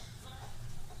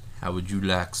 how would you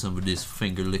like some of this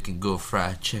finger-licking good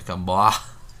fried chicken, boy?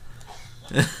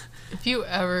 If you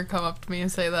ever come up to me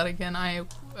and say that again, I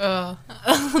Well, know,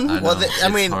 I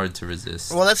it's mean- hard to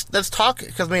resist. Well, let's talk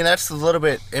because that's a little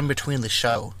bit in between the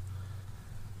show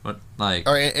But, like,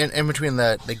 or in between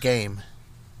the game.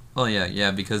 oh yeah,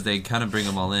 because they kind of bring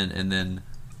them all in, and then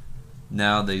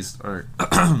now they start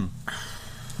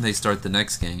they start the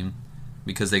next game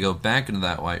because they go back into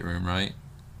that white room, right?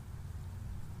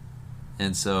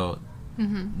 And so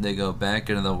they go back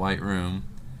into the white room,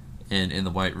 and in the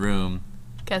white room,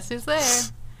 Guess who's there?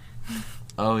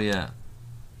 oh yeah,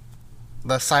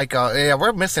 The psycho. Yeah,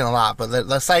 we're missing a lot, but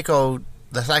the psycho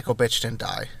bitch didn't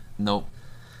die. nope.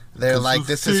 They're like,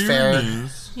 this is fair. Yeah,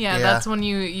 Yeah. that's when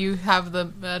you have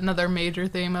the another major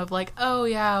theme of like, oh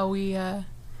yeah, we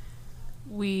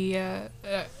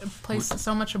place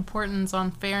so much importance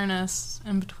on fairness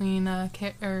in between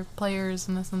or players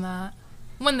and this and that,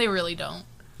 when they really don't.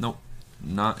 Nope,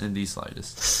 not in the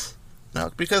slightest. No,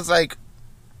 because like,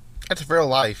 it's real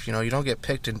life. You know, you don't get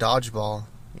picked in dodgeball.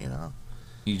 You know.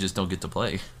 You just don't get to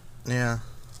play, Yeah.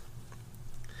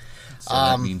 so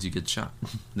that means you get shot.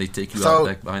 They take you So- out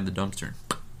back behind the dumpster.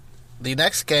 The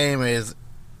next game is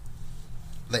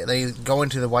they go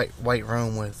into the white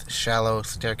room with shallow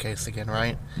staircase again,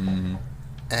 right? Mm-hmm.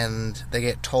 And they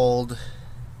get told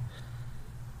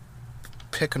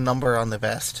pick a number on the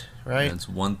vest, right? And it's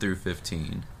 1 through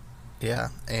 15. Yeah,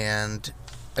 and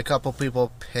a couple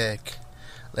people pick.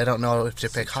 They don't know if to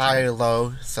pick high or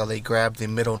low, so they grab the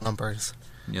middle numbers.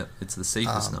 Yep, it's the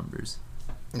safest numbers.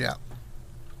 Yeah.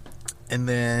 And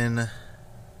then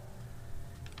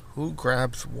who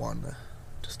grabs one?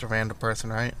 Just a random person,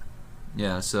 right?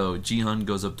 Yeah, so Jihan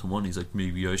goes up to one. He's like,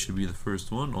 maybe I should be the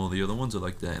first one. All the other ones are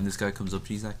like that. And this guy comes up.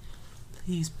 He's like,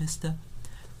 please, mister.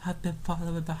 I've been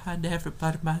following behind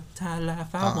everybody my entire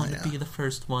life. I want to be the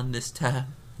first one this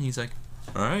time. And he's like,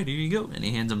 all right, here you go. And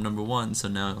he hands him number 1. So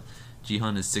now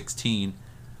Jihan is 16.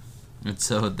 And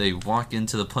so they walk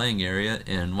into the playing area.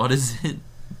 And what is it?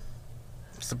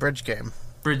 It's the bridge game.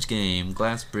 Bridge game.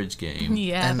 Glass bridge game.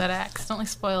 Yeah, And- that I accidentally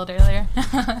spoiled earlier.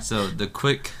 So the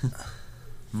quick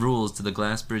rules to the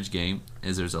glass bridge game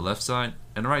is there's a left side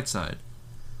and a right side,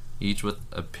 each with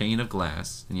a pane of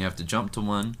glass, and you have to jump to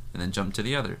one and then jump to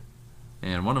the other.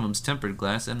 And one of them's tempered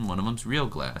glass and one of them's real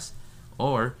glass.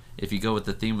 Or if you go with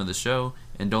the theme of the show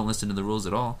and don't listen to the rules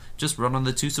at all, just run on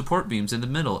the 2 support beams in the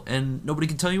middle, and nobody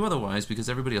can tell you otherwise because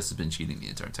everybody else has been cheating the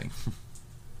entire time.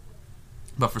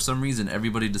 But for some reason,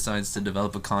 everybody decides to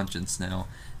develop a conscience now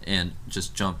and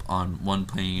just jump on one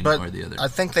plane But or the other. I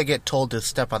think they get told to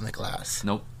step on the glass.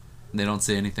 Nope. They don't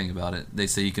say anything about it. They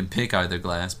say you can pick either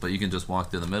glass, but you can just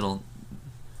walk through the middle.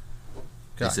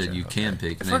 Gotcha, They said you okay. can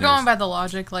pick. If we're going by the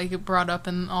logic like it brought up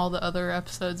in all the other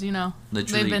episodes, you know,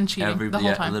 literally they've been cheating the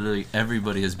whole time. Literally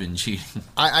everybody has been cheating.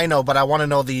 I know, but I want to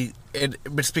know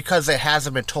it's because it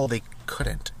hasn't been told they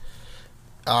couldn't.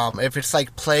 If it's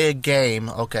like play a game,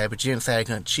 okay, but you didn't say I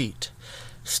couldn't cheat.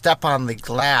 Step on the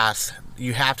glass.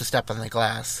 You have to step on the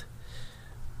glass.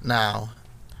 Now,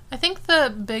 I think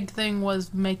the big thing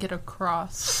was make it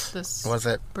across this was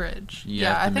it? bridge. You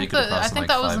have to I make think it across in, like,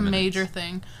 that was 5 a minutes. major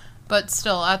thing. But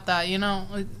still, at that, you know,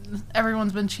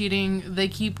 everyone's been cheating. They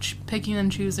keep picking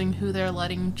and choosing who they're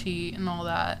letting cheat and all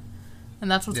that, and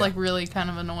that's what's Yeah. like really kind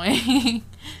of annoying.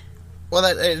 Well,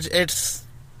 it's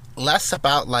less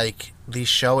about like the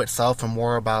show itself and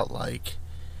more about like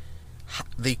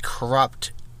the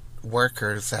corrupt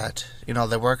workers that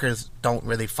the workers don't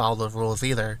really follow the rules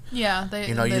either. Yeah, they.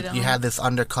 You don't. had this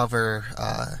undercover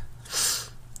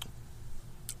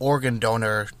organ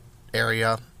donor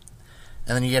area,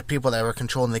 and then you get people that were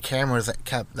controlling the cameras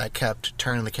that kept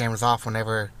turning the cameras off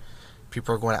whenever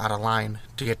people were going out of line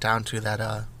to get down to that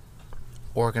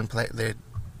organ play, the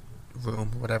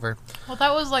room, whatever. Well,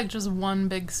 that was like just one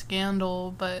big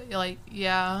scandal, but like,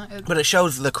 yeah. But it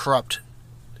shows the corrupt.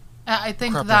 I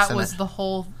think corruptness that in was it. the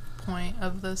whole point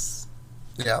of this.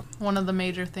 Yeah. One of the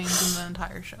major things in the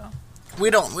entire show. We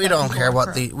don't people care are what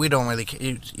corrupt. we don't really care.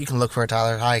 You can look for it,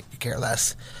 Tyler. I care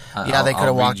less. I'll They could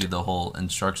have walked. read you the whole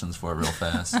instructions for it real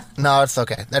fast. No, it's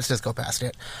okay. Let's just go past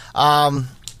it.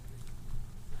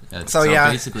 So yeah.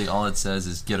 basically all it says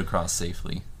is get across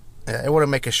safely. Yeah, it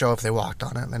wouldn't make a show if they walked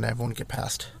on it, and then everyone would get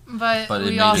past. But But it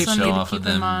we made also a need show to off of keep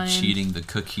in them mind. cheating the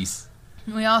cookies.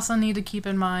 We also need to keep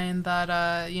in mind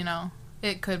that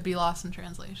it could be lost in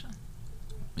translation.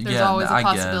 There's always a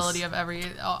possibility of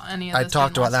any of I this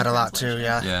talked being about lost that in a lot too.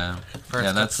 translation. Yeah. Yeah. First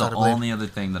Yeah, that's the episode, I believe. only other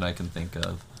thing that I can think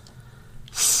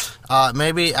of.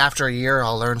 Maybe after a year,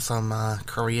 I'll learn some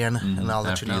Korean, and I'll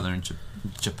let After you know. learn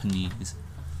Japanese.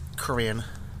 Korean.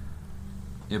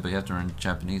 Yeah, but you have to learn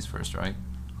Japanese first, right?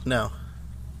 No.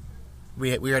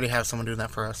 We already have someone doing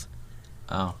that for us.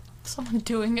 Oh. Someone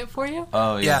doing it for you?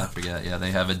 Oh, yeah, Yeah. I forget. Yeah,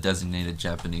 they have a designated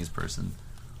Japanese person.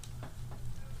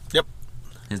 Yep.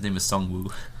 His name is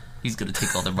Sungwoo. He's gonna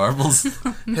take all their marbles.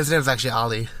 His name's actually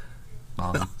Ali.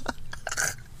 Ollie.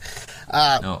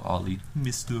 No, Ollie.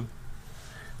 Mister.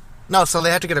 No, so they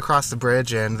have to get across the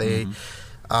bridge, and they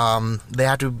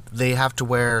have to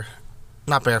wear,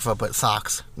 not barefoot, but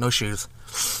socks, no shoes.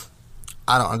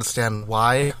 I don't understand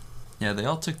why. Yeah, they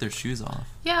all took their shoes off.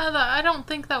 Yeah, I don't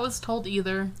think that was told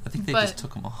either. I think they but just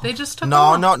took them off. They just took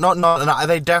No, them off. no.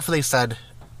 They definitely said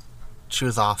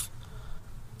shoes off.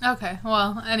 Okay,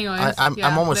 well, anyways.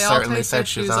 I'm almost they all certain they take said their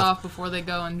shoes shoes off. off before they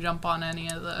go and jump on any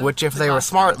of the. Which, if the they were glass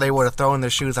smart, they panels. would have thrown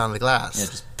their shoes on the glass. Yeah,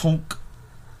 just punk.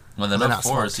 Well, they're They're not not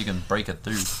force, smart. you can break it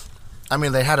through. I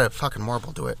mean, they had a fucking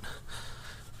marble do it.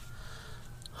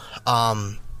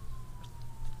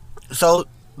 So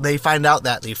they find out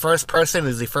that the first person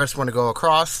is the first one to go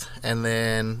across, and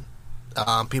then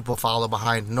people follow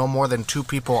behind. No more than 2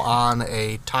 people on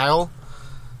a tile,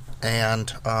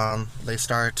 and they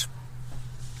start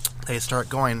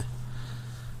going.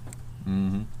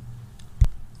 Mm-hmm.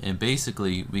 And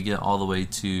basically, we get all the way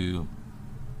to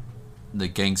the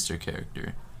gangster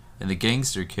character. And the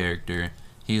gangster character,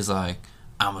 he's like,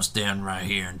 I'm gonna stand right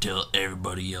here until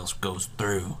everybody else goes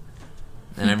through.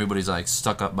 And everybody's like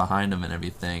stuck up behind him and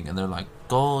everything. And they're like,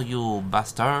 go, you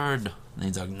bastard. And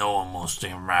he's like, no, I'm gonna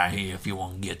stand right here. If you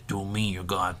want to get through me, you're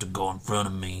gonna have to go in front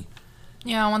of me.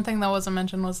 Yeah, one thing that wasn't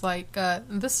mentioned was like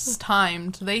this is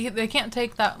timed. They can't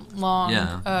take that long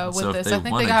Yeah, with so if this. they I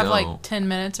think wanna they have go- like 10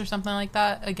 minutes or something like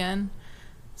that again.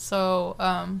 So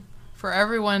for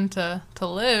everyone to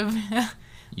live,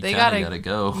 You they kinda gotta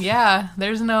go. Yeah,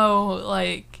 there's no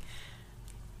like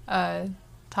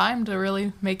time to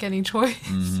really make any choice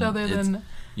other It's- than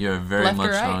You're very Left or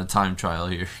much right? on a time trial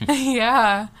here.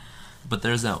 yeah. But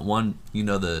there's that one,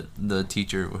 the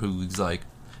teacher who's like,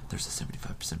 there's a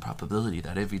 75% probability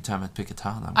that every time I pick a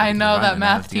tile, I'm gonna I get it know right, that and I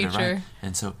have math to get it right." teacher.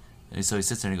 And so he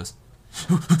sits there and he goes,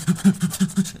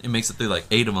 it makes it through like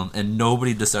 8 of them, and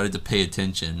nobody decided to pay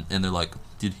attention. And they're like,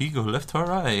 did he go left or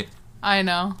right? I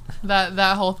know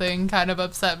that whole thing kind of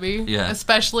upset me. Yeah.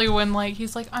 Especially when like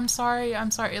he's like, I'm sorry.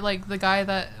 Like the guy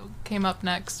that came up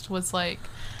next was like,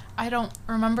 I don't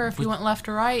remember if he went left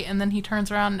or right. And then he turns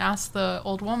around and asks the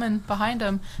old woman behind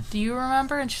him, do you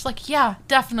remember? And she's like, yeah,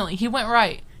 definitely. He went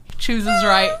right. He chooses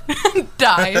right.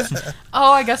 Dies.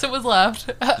 Oh, I guess it was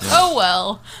left. Oh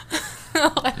well.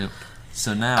 Yep.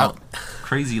 So now,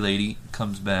 crazy lady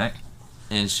comes back,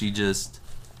 and she just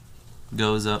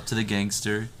goes up to the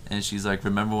gangster, and she's like,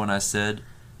 remember when I said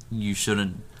you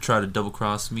shouldn't try to double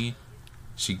cross me?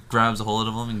 She grabs a hold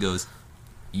of him and goes,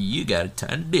 you got a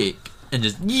tiny dick. And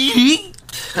just yeet,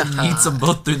 and eats them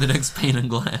both through the next pane of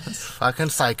glass. Fucking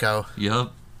psycho.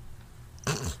 Yup.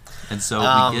 And so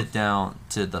we get down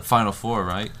to the final 4,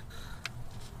 right?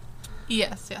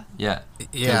 Yes, yeah. Yeah. 'Cause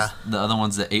Yeah. The other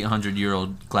one's the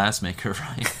 800-year-old glassmaker,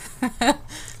 right? Did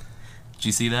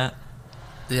you see that?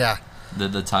 Yeah.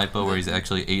 The typo where he's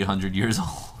actually 800 years old.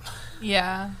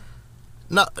 Yeah.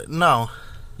 No.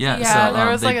 Yeah. Yeah, so, there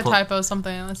was they like a typo,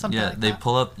 something Yeah, like they that.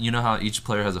 pull up. You know how each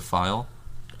player has a file.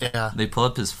 Yeah. They pull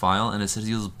up his file, and it says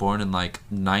he was born in like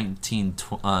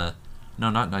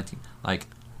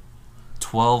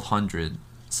 1200,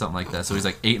 something like that. So he's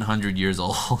like 800 years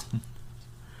old.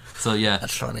 So yeah,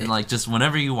 That's funny. And like just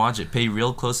whenever you watch it, pay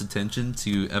real close attention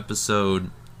to episode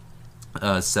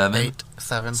 7. 8,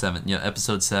 7. 7. Yeah,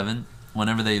 episode 7.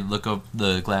 Whenever they look up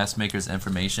the glassmaker's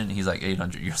information, he's like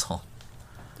 800 years old.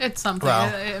 It's something. Wow.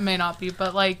 It may not be,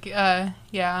 but like, yeah,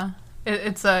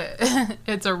 it's a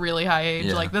it's a really high age.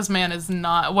 Yeah. Like this man is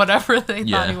not whatever they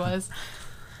thought he was.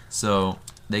 So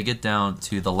they get down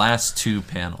to the last 2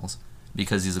 panels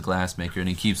because he's a glass maker and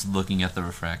he keeps looking at the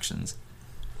refractions.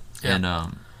 Yep.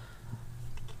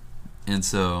 And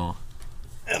so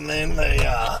And then they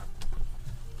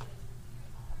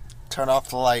turn off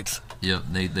the lights. yep,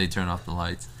 they turn off the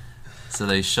lights. So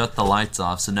they shut the lights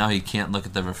off, so now he can't look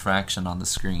at the refraction on the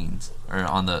screens or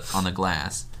on the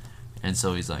glass. And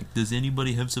so he's like, "Does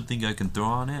anybody have something I can throw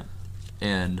on it?"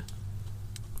 And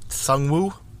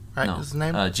Sungwoo, right? no, Is his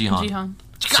name? Jihan. Jihan.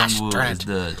 Gosh, Sungwoo darn is it.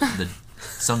 the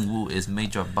Sungwoo is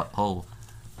Major Butthole.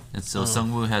 And so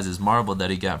Sungwoo has his marble that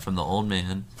he got from the old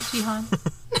man. Jihan.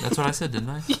 That's what I said, didn't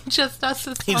I? You just asked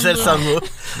this. He said Sungwoo.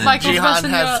 Then Michael's Jihan messing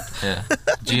you has- up. Yeah.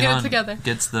 We get it together.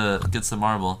 gets the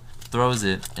marble, throws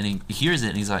it, and he hears it,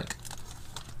 and he's like,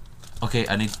 "Okay,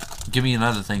 give me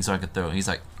another thing so I can throw it." And he's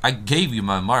like, "I gave you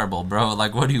my marble, bro.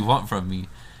 Like, what do you want from me?"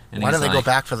 And Why he's don't they go like,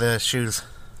 back for the shoes?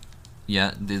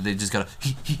 Yeah, they just gotta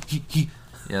he.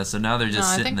 Yeah, so now they're just No, I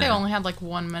sitting think there. they only had like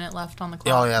 1 minute left on the Oh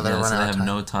clock. yeah, they're Yeah, so running they out have of time.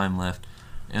 no time left.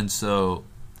 And so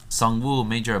Sungwoo,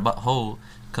 Major Butthole,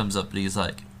 comes up and he's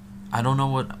like, "I don't know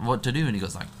what to do." And he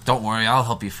goes like, "Don't worry, I'll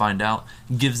help you find out."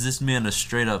 Gives this man a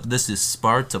straight up, "This is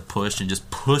Sparta" push and just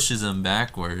pushes him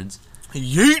backwards.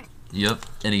 Yeet! Yep.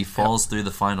 And he falls through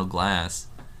the final glass.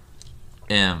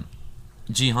 And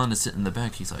Jihan is sitting in the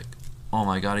back. He's like, "Oh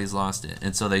my god, he's lost it."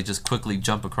 And so they just quickly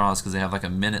jump across because they have like a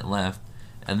minute left.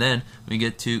 And then we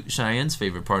get to Cheyenne's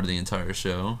favorite part of the entire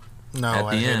show. No, At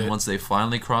I the hate end, it. once they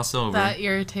finally cross over. That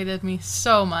irritated me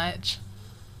so much.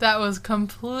 That was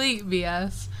complete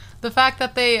BS. The fact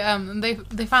that they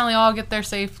finally all get there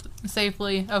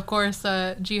safely. Of course,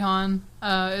 Jihan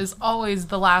is always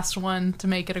the last one to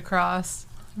make it across.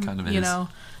 Kind of you is. know,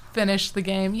 finish the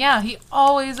game. Yeah, he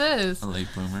always is. A late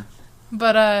bloomer.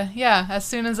 But yeah, as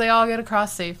soon as they all get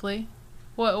across safely,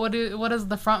 what does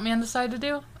the front man decide to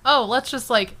do? Oh, let's just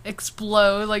like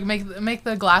explode, like make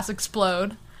the glass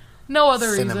explode. No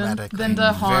other reason Cinematically. than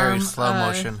to harm Very slow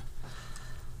motion.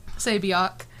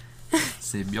 Sabiok.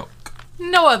 Sabyok.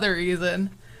 No other reason.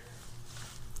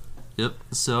 Yep.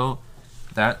 So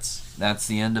that's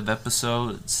the end of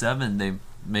episode 7. They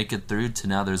make it through to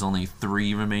now. There's only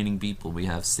 3 remaining people. We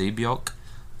have Sabyok,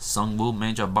 Sungwoo,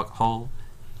 Major Butthole,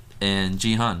 and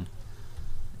Jihan.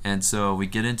 And so we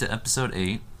get into episode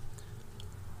 8,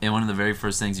 and one of the very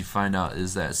first things you find out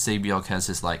is that Sabyok has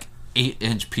this like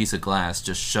 8-inch piece of glass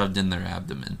just shoved in their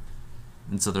abdomen,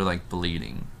 and so they're like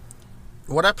bleeding.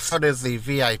 What episode is the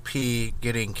VIP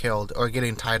getting killed or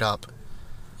getting tied up?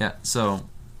 Yeah, so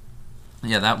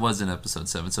yeah, that was in episode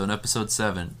 7. So in episode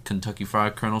 7, Kentucky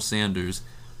Fried Colonel Sanders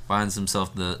finds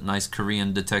himself the nice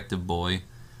Korean detective boy,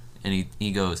 and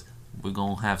he goes, "We're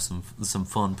gonna have some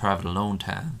fun private alone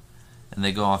time." And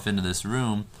they go off into this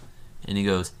room, and he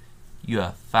goes, "You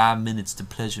have 5 minutes to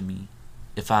pleasure me.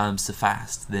 If I am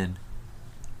sufficed, then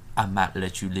I might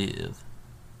let you live."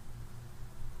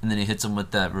 And then he hits him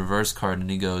with that reverse card, and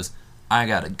he goes, "I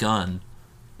got a gun.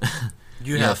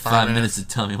 You have 5 minutes to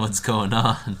tell me what's going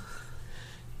on.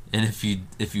 And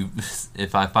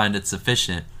if I find it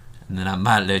sufficient, then I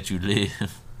might let you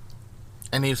live."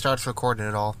 And he starts recording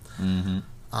it all.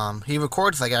 Mm-hmm. He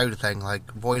records like everything, like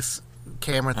voice,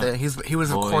 camera thing. He was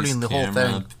recording the whole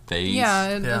thing. Face.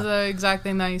 Yeah, Yeah. the exact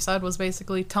thing that you said was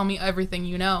basically tell me everything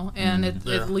you know, and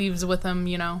Yeah. it leaves with him,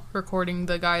 recording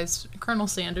the guy's Colonel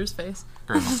Sanders' face.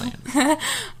 Colonel Sanders.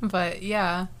 But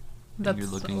yeah, that's you're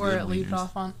looking where good, it leaders.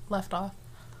 left off.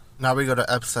 Now we go to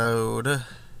episode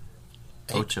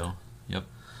 8. Ocho. Yep.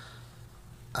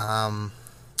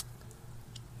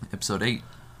 Episode 8.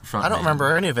 I don't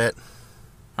remember any of it.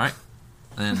 Alright.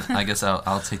 Then I guess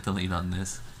I'll take the lead on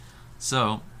this.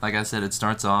 So, like I said, it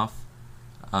starts off.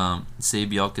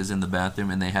 Sabyok is in the bathroom,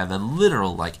 and they have a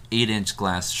literal, 8-inch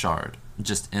glass shard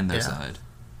just in their Yeah. side.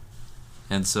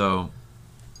 And so,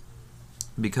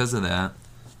 because of that,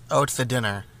 Oh, it's the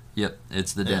dinner. yep,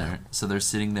 it's the Yeah. dinner. So they're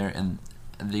sitting there, and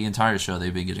the entire show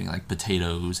they've been getting,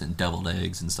 potatoes and deviled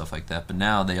eggs and stuff like that. But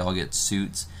now they all get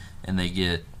suits, and they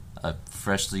get a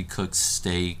freshly cooked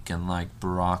steak and,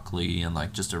 broccoli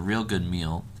and, just a real good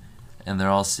meal. And they're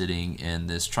all sitting in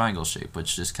this triangle shape,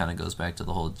 which just kind of goes back to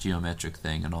the whole geometric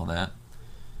thing and all that.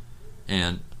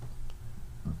 And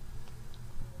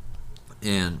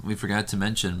we forgot to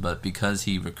mention, but because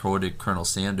he recorded Colonel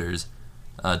Sanders,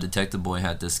 Detective Boy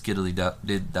had to skiddly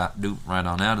did that doop right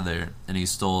on out of there, and he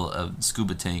stole a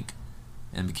scuba tank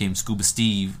and became Scuba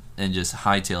Steve and just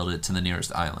hightailed it to the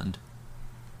nearest island.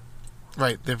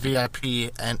 Right, the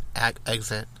VIP and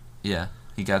exit. Yeah,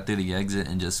 he got through the exit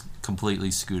and just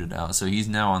completely scooted out. So he's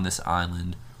now on this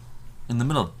island in the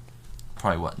middle of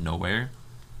probably nowhere.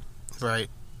 Right.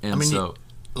 And I mean, so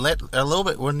A little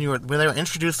bit when they were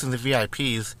introducing the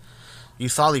VIPs, you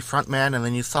saw the front man, and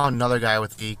then you saw another guy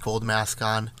with the gold mask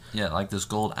on. Yeah, like this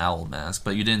gold owl mask,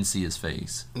 but you didn't see his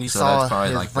face. You So saw that's probably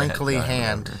his like the head wrinkly guy or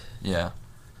hand. whatever. Yeah.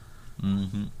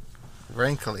 Mm-hmm.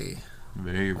 Wrinkly.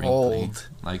 Very wrinkly. Old.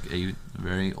 Like a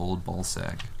very old ball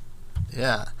sack.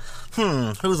 Yeah.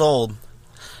 Who's old?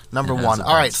 Number It has one. a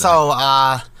All right,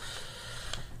 ball so,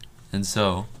 And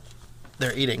so,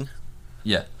 they're eating.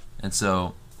 yeah. And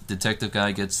so, detective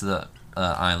guy gets to the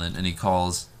island, and he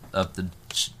calls up the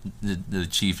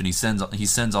chief, and he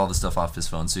sends all the stuff off his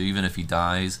phone. So even if he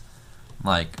dies,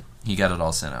 like, he got it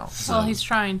all sent out. So, Well, he's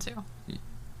trying to.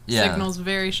 yeah. Signal's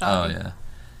very Oh, shoddy. yeah.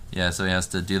 Yeah, so he has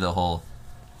to do the whole,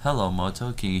 hello,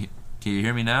 Moto, can you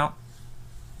hear me now?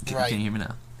 Right. Can you hear me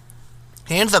now?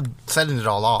 He ends up setting it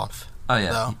all off. Oh,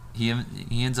 yeah. though. He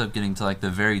ends up getting to, like, the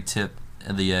very tip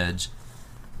of the edge,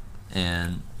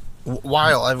 and...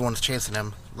 While everyone's chasing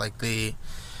him, like the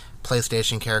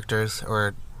PlayStation characters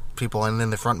or people, and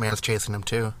then the front man's chasing him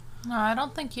too. No, I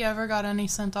don't think he ever got any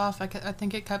sent off. I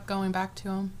think it kept going back to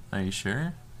him. Are you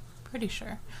sure? Pretty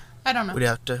sure. I don't know. We'd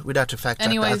have to fact check.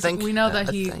 Anyways, that. I think, we know yeah, that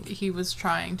I think. he was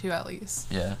trying to at least.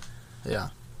 Yeah. Yeah.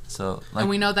 So, like... And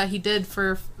we know that he did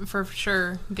for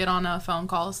sure get on a phone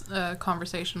call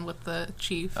conversation with the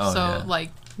chief. Oh, so yeah.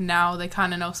 like now they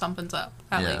kind of know something's up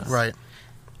at Yeah. least. Right.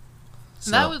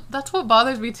 so, That's what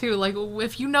bothers me too. Like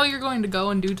if you know you're going to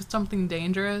go and do something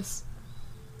dangerous,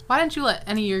 why didn't you let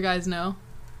any of your guys know?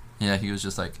 yeah, he was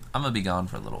just like, I'm gonna be gone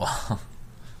for a little while.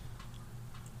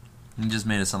 He just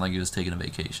made it sound like he was taking a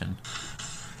vacation.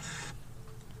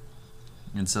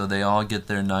 And so they all get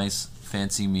their nice,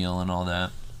 fancy meal and all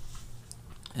that.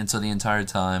 And so the entire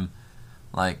time,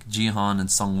 like, Jihan and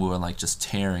Sungwoo are, like, just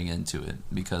tearing into it.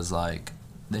 Because, like,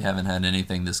 they haven't had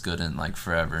anything this good in, like,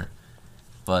 forever.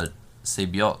 But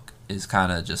Sebyok is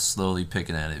kind of just slowly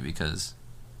picking at it because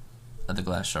of the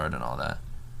glass shard and all that.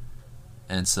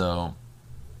 And so,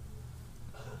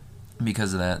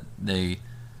 because of that, they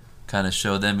kind of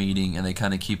show them eating, and they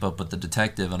kind of keep up with the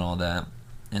detective and all that.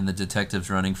 And the detective's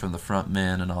running from the front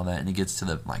man and all that, and he gets to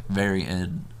the, like, very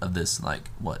end of this, like,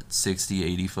 what, 60,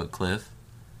 80-foot cliff?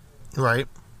 Right.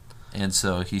 And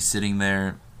so he's sitting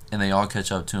there, and they all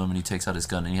catch up to him, and he takes out his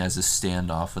gun, and he has this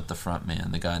standoff with the front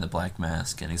man, the guy in the black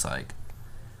mask, and he's like,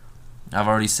 I've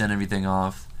already sent everything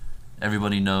off.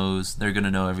 Everybody knows. They're going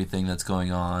to know everything that's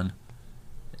going on.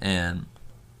 And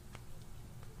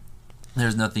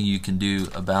there's nothing you can do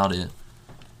about it.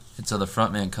 And so the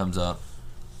front man comes up,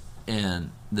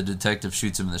 and the detective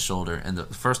shoots him in the shoulder, and the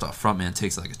first off, front man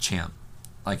takes it like a champ.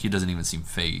 Like, he doesn't even seem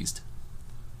phased.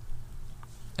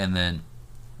 And then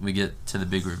we get to the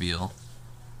big reveal.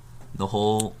 The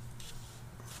whole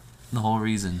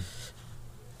reason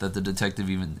that the detective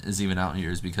is even out here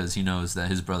is because he knows that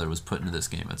his brother was put into this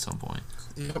game at some point.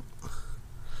 Yep.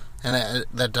 And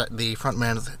that the front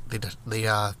man is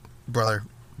the brother.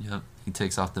 Yep. He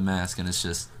takes off the mask, and it's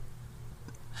just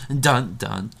dun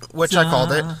dun. Which dun. I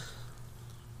called it.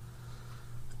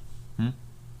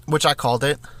 Which I called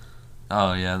it.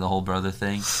 Oh yeah, the whole brother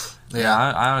thing. Yeah.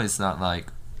 I always thought, like,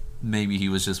 maybe he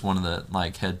was just one of the,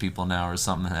 like, head people now, or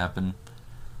something happened.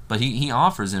 But he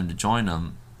offers him to join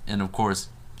him, and of course,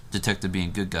 detective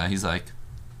being good guy, he's like,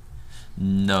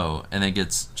 no, and then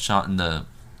gets shot in the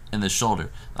shoulder.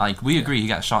 Like, we agree he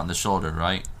got shot in the shoulder,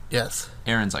 right? Yes.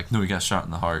 Aaron's like, no, he got shot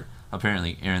in the heart.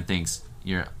 Apparently, Aaron thinks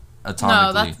you're No,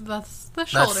 atomically. that's the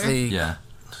shoulder. That's the Yeah,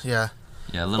 yeah.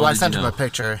 yeah. Little Well, I did sent you him know. a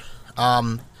picture.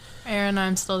 Aaron,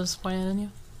 I'm still disappointed in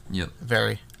you. Yep.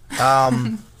 Very.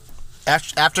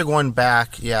 After going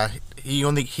back, yeah,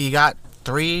 he got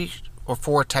 3 or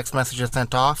 4 text messages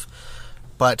sent off,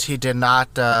 but he did not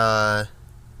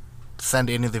send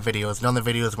any of the videos. None of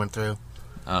the videos went through.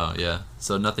 Oh yeah.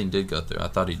 So nothing did go through. I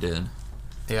thought he did.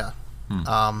 Yeah.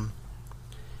 Hmm.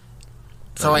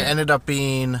 So Okay. it ended up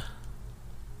being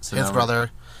So his now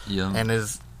brother, Yeah. and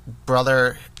his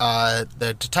brother.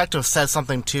 The detective said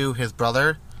something to his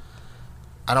brother.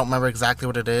 I don't remember exactly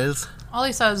what it is. All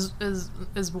he says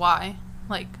is why,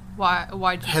 like why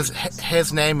did you do this?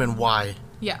 His name and why.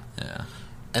 Yeah. Yeah.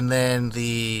 And then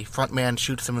the front man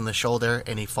shoots him in the shoulder,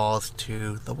 and he falls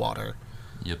to the water.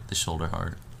 Yep. The shoulder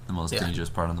heart, the most Yeah. dangerous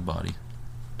part on the body.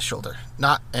 Shoulder.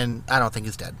 And I don't think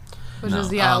he's dead. Which No.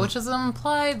 is which is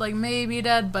implied, like maybe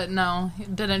dead, but no,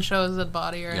 it didn't show his dead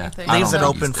body or Yeah. anything. I Leaves don't it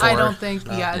think open he's for. I don't think.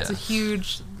 uh, Yeah, it's yeah.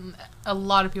 a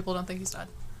lot of people don't think he's dead.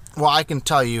 Well, I can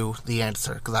tell you the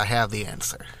answer because I have the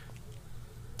answer.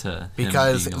 To him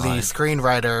Because being the alive.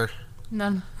 screenwriter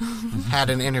None. had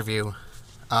an interview,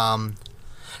 and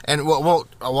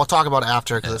we'll talk about it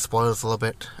after because it spoils a little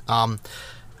bit.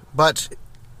 But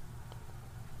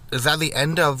is that the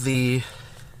end of the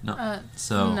No.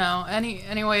 So no.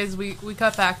 Anyways, we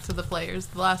cut back to the players,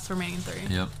 the last remaining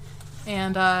 3. Yep.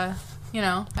 And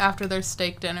after their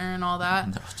steak dinner and all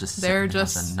that, They're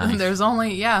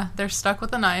they're stuck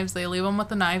with the knives. They leave them with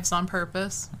the knives on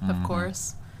purpose, of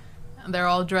course. They're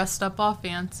all dressed up all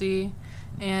fancy,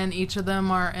 and each of them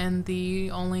are in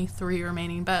the only 3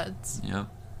 remaining beds. Yep.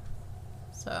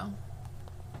 So.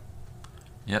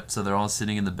 Yep, so they're all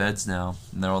sitting in the beds now,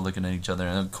 and they're all looking at each other,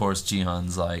 and of course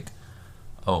Jihan's like,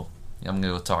 oh, I'm going to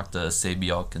go talk to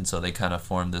Sae-byeok, and so they kind of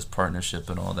form this partnership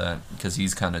and all that, because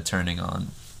he's kind of turning on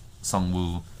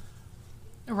Sung-woo.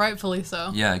 Rightfully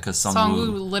so. Yeah, because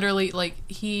Sung-woo literally, like,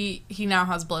 he now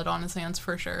has blood on his hands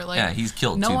for sure. Like, yeah, he's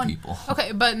killed 2 people.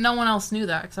 Okay, but no one else knew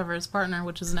that except for his partner,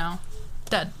 which is now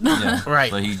dead. Yeah,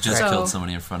 Right. But he just killed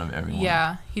somebody in front of everyone.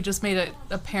 Yeah, he just made it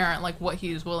apparent, like, what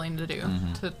he was willing to do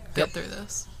to get through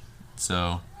this.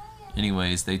 So,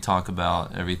 anyways, they talk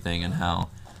about everything and how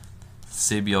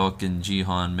Sae-byeok and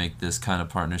Jihan make this kind of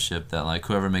partnership that, like,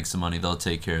 whoever makes the money, they'll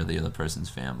take care of the other person's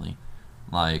family.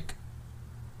 Like,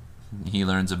 he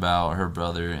learns about her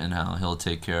brother and how he'll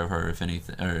take care of her if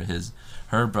anything, or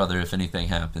her brother if anything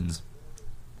happens.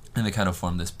 And they kind of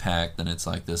form this pact, and it's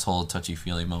like this whole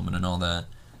touchy-feely moment and all that.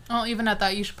 Well, even at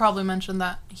that, you should probably mention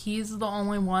that he's the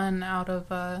only one out of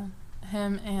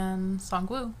him and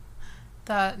Sung-woo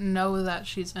that know that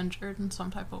she's injured in some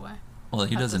type of way. Well,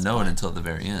 he doesn't know it until the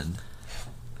very end.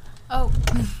 Oh.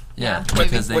 Yeah,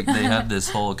 because they have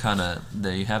this whole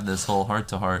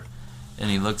heart-to-heart, and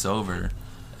he looks over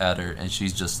at her, and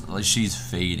she's just, like, she's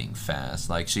fading fast.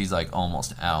 Like, she's, like,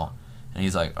 almost out. And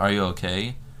he's like, are you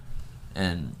okay?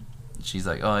 And she's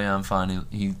like, oh, yeah, I'm fine.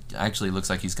 He actually looks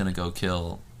like he's going to go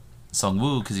kill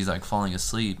Sung-woo because he's, like, falling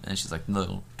asleep. And she's like,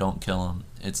 no, don't kill him.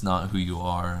 It's not who you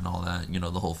are and all that. You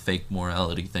know, the whole fake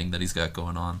morality thing that he's got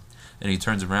going on. And he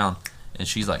turns around, and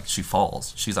she's like, she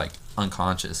falls. She's, like,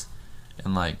 unconscious.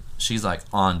 And, like, she's, like,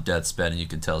 on death's bed, and you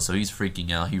can tell. So he's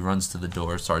freaking out. He runs to the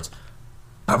door, starts...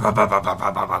 And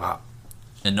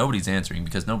nobody's answering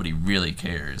because nobody really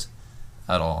cares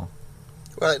at all.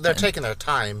 Well, they're taking their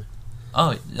time.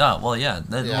 Oh, yeah, well, yeah.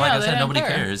 Like I said, nobody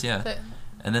cares, yeah.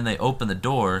 And then they open the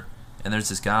door, and there's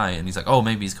this guy, and he's like, oh,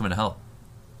 maybe he's coming to help.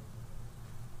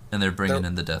 And they're bringing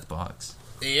in the death box.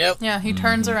 Yep. Yeah, he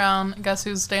turns around. Guess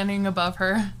who's standing above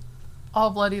her? All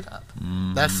bloodied up.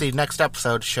 That's the next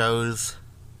episode shows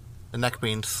the neck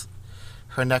being...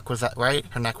 Her neck was... Right?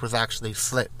 Her neck was actually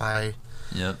slit by...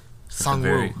 Yep.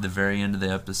 Sung-woo. The very end of the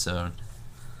episode,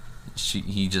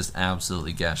 he just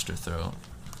absolutely gashed her throat.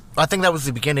 I think that was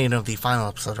the beginning of the final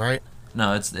episode, right?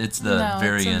 No, it's the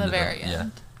very end. The very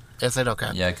end. Yeah. Is it? Okay.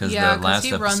 Yeah, because the last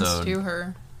he episode... runs to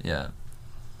her. Yeah.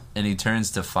 And he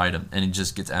turns to fight him, and he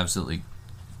just gets absolutely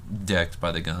decked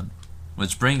by the gun.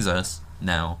 Which brings us,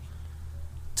 now,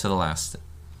 to the last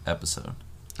episode.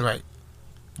 Right.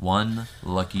 One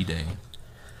lucky day.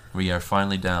 We are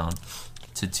finally down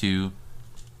to 2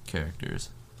 characters.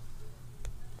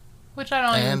 Which I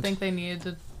don't even think they needed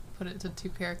to put it to 2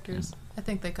 characters. I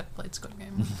think they could have played Squid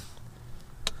Game.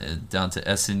 Down to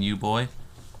SNU Boy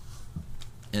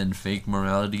and Fake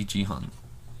Morality Jihan.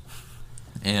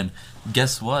 And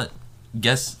guess what?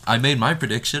 I made my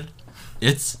prediction.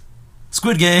 It's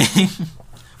Squid Game.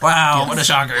 Wow, what a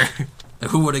shocker.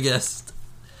 Who would have guessed?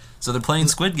 So they're playing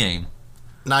Squid Game.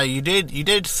 Now, you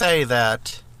did say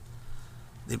that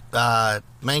the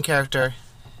main character,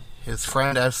 his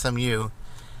friend SMU,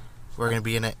 were going to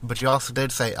be in it, but you also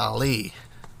did say Ali.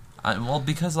 Well,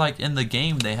 because, like, in the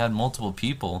game, they had multiple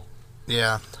people.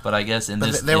 Yeah. But I guess in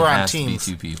this, they were on has teams.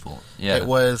 to be 2 people. Yeah. It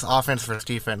was offense versus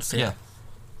defense. Yeah.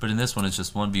 But in this one, it's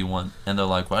just 1v1. And they're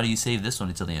like, why do you save this one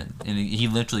until the end? And he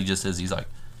literally just says, he's like,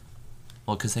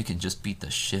 well, because they can just beat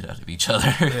the shit out of each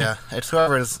other. Yeah. It's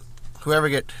whoever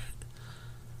gets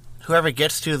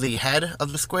to the head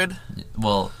of the squid.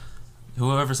 Well,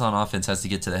 whoever's on offense has to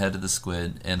get to the head of the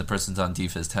squid, and the person's on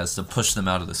defense has to push them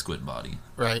out of the squid body.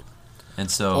 Right.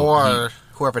 And so... Or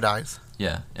whoever dies.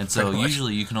 Yeah. And so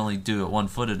usually you can only do it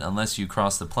one-footed unless you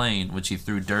cross the plane, which he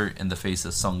threw dirt in the face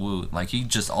of Sung-woo. Like, he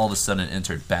just all of a sudden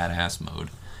entered badass mode.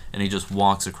 And he just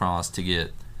walks across to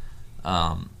get...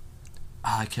 I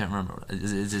can't remember.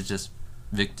 Is it just...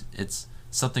 It's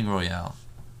something Royale.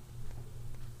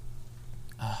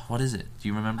 What is it? Do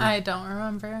you remember? I don't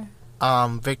remember.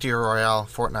 Victory Royale,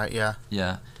 Fortnite, yeah.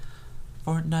 Yeah.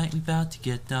 Fortnite, we about to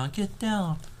get down.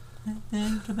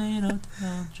 Tomato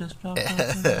town, just drop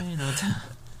off tomato town.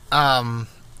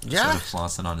 Yeah. Sort of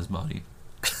flossing on his body.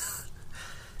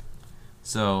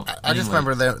 So I just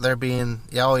remember there being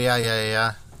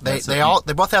yeah. They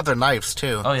both have their knives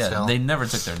too. Oh yeah, so. They never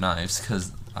took their knives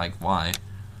because, like, why?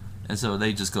 And so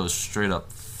they just go straight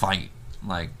up fight,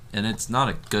 like, and it's not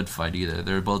a good fight either.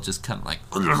 They're both just kind of like,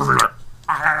 and they're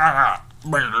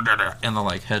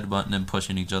like headbutting and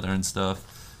pushing each other and stuff.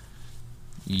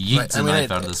 Yeets a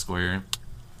knife out of the square.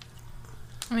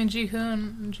 I mean,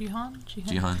 Jihan,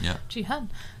 yeah. Jihan.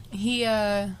 He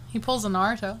pulls a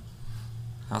Naruto.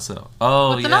 How so?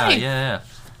 Oh, With the yeah, knife. yeah.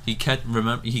 He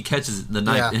catches the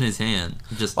knife in his hand.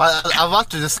 Just Well, I'll have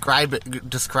to describe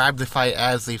the fight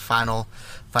as the final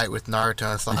fight with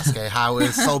Naruto and Sasuke. How it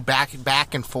was so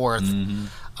back and forth.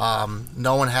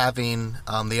 No one having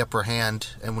the upper hand,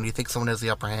 and when you think someone has the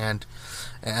upper hand,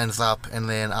 it ends up, and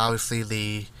then obviously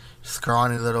the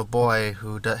scrawny little boy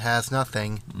who has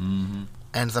nothing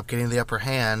ends up getting the upper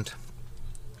hand,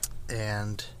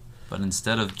 and but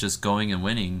instead of just going and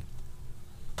winning,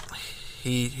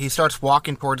 he starts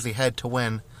walking towards the head to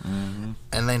win, and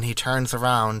then he turns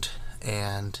around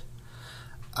and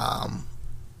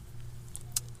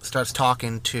starts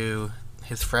talking to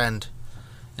his friend,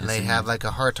 and they have like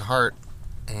a heart-to-heart,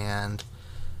 and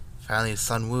finally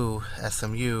Sun Wu,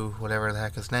 SMU, whatever the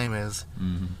heck his name is,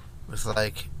 was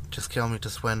like, just kill me,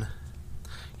 just win.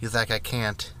 He's like, I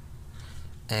can't.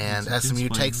 And SMU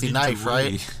takes the knife,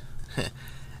 right?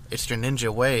 It's your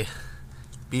ninja way.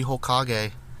 Be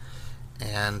Hokage.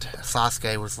 And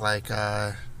Sasuke was like,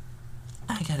 I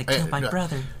gotta kill my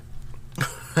brother.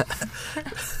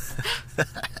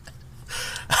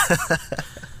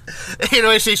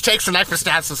 Anyway, she takes the knife and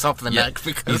stabs himself in the neck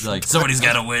because he's like, somebody's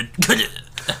gotta win.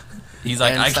 He's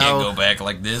like, I can't go back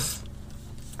like this.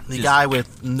 The guy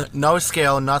with no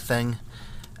skill, nothing,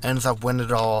 ends up winning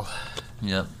it all.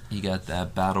 Yep, he got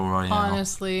that battle royale.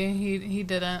 Honestly, he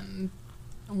didn't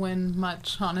win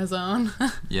much on his own.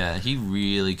 Yeah, he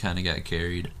really kind of got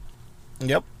carried.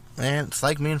 Yep, and it's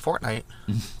like me in Fortnite.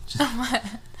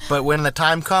 But when the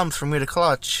time comes for me to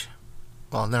clutch,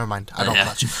 well, never mind, I don't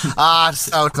clutch.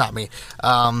 So it's not me.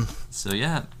 So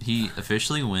yeah, he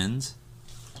officially wins,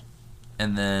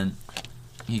 and then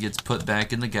he gets put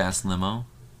back in the gas limo,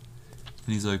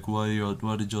 and he's like, why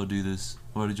did y'all do this?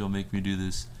 Why did y'all make me do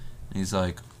this? And he's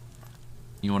like,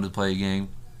 you wanted to play a game?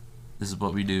 This is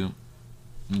what we do.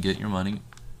 You get your money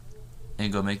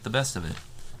and go make the best of it.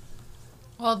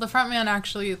 Well, the front man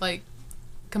actually like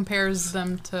compares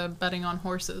them to betting on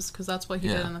horses, because that's what he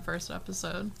did in the first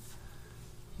episode.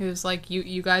 He was like,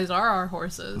 you guys are our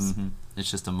horses.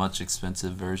 It's just a much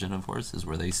expensive version of horses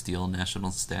where they steal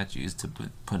national statues to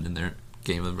put in their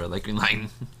game of Red Light Green Light.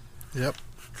 Yep.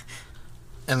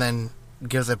 And then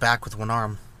gives it back with one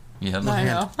arm. Yeah, I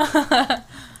know.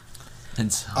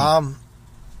 And so,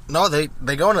 no,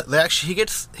 they go in.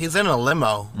 He's in a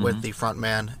limo with the front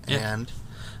man, and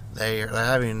they're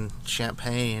having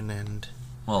champagne and.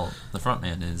 Well, the front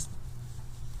man is.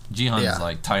 Jihan is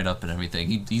like tied up and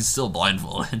everything. He's still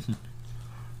blindfolded.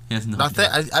 He has no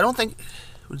idea. I don't think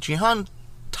was Jihan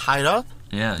tied up.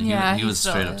 Yeah, he was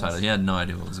straight up tied up. He had no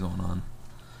idea what was going on.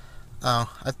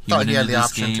 Oh, I thought he had the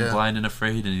option to. He went into this game blind and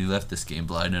afraid, and he left this game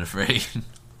blind and afraid.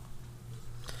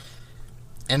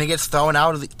 And he gets thrown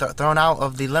out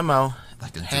of the limo,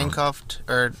 like handcuffed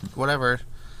or whatever.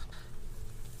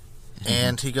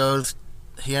 And he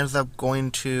ends up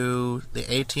going to the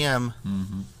ATM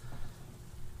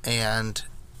and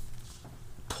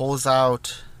pulls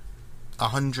out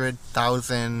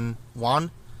 100,000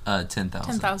 won. 10,000.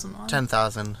 10,000 won.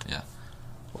 10,000. Yeah.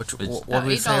 What did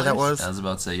we say that was? I was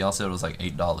about to say, y'all said it was like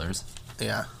 $8.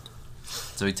 Yeah.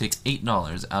 So he takes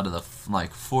 $8 out of the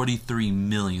 43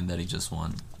 million that he just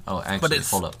won. Oh, actually,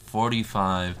 hold up,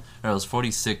 45. Or it was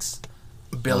 46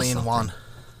 billion won.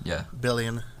 Yeah.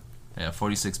 Billion. Yeah,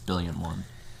 46 billion won.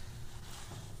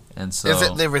 And so is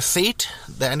it the receipt?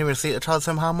 The ending receipt that tells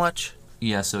him how much?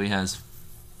 Yeah, so he has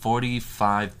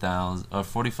 45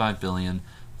 billion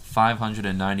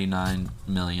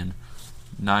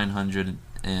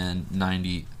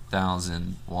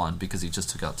 599,990,000 won because he just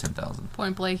took out 10,000.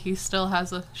 Point blank, he still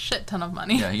has a shit ton of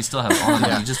money. Yeah, he still has all the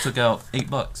money. He just took out $8.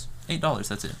 $8,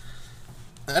 that's it.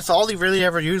 That's all he really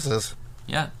ever uses.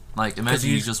 Yeah, like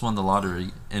imagine you just won the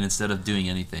lottery and instead of doing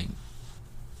anything,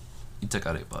 he took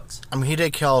out $8. I mean, he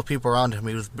did kill people around him.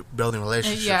 He was building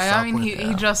relationships. Yeah, I mean,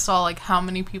 he just saw like how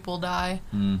many people die.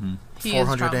 Mm-hmm. He is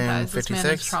traumatized. This man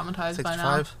is traumatized 65? by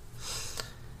now.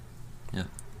 Yeah.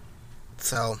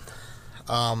 So,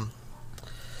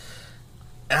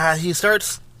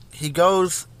 he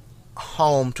goes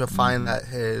home to find that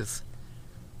his.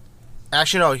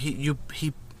 Actually, no.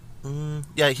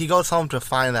 He goes home to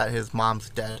find that his mom's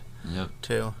dead. Yep.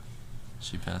 Too.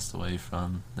 She passed away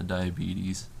from the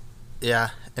diabetes.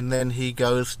 Yeah, and then you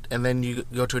go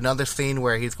to another scene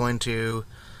where he's going to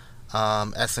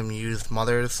SMU's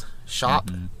mother's shop.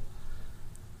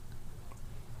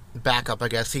 backup, I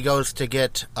guess. He goes to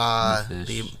get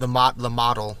fish. the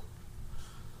model,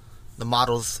 the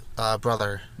model's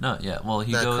brother, No, yeah. Well,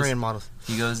 the Korean model.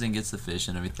 he goes and gets the fish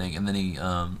and everything, and then he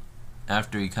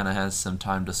after he kind of has some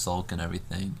time to sulk and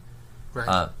everything.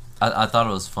 Right. I thought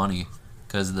it was funny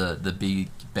because the big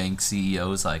bank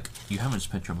CEO is like, "You haven't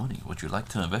spent your money. Would you like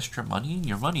to invest your money?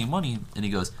 Your money, and he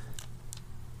goes,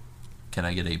 "Can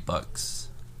I get $8?"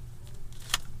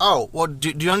 Oh, well, do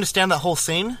you understand that whole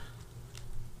scene?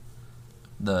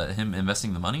 Him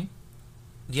investing the money?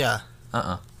 Yeah.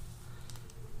 Uh-uh.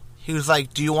 He was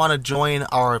like, "Do you want to join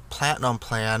our platinum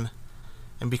plan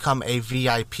and become a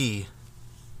VIP?"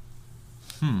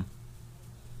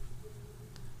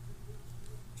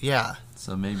 Yeah.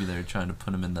 So maybe they're trying to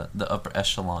put him in the upper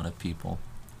echelon of people.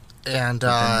 And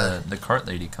But then the cart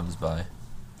lady comes by.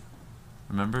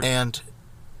 Remember? and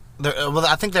well,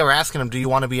 I think they were asking him, "Do you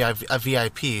want to be a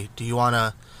VIP? Do you want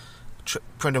to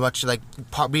pretty much like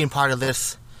being part of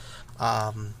this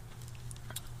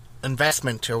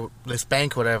investment or this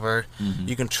bank, whatever? Mhm.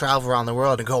 You can travel around the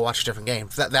world and go watch different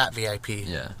games." That VIP,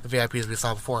 Yeah. the VIPs we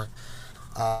saw before.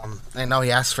 And now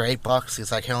he asks for $8.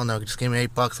 He's like, "Hell no, just give me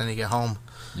 $8 and you get home."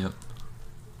 Yep.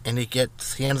 And he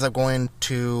ends up going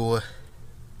to,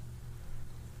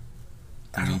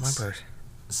 I don't Meets remember.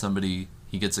 Somebody,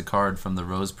 he gets a card from the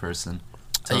Rose person.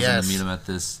 Tells him Yes. to meet him at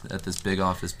this big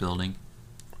office building.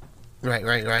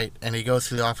 Right. And he goes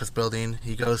to the office building.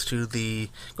 He goes to the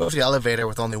elevator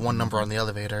with only one number on the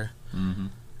elevator. Mm-hmm.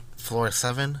 Floor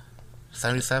 77.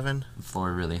 The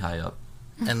floor really high up.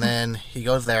 And then he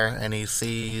goes there and he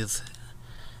sees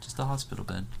Just a hospital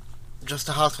bed. just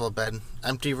a hospital bed.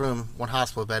 Empty room, one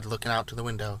hospital bed looking out to the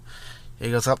window. He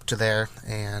goes up to there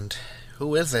and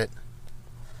who is it?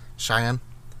 Cheyenne?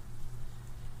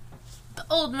 The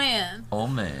old man. Oh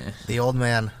man. The old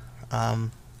man. Do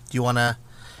you wanna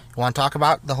talk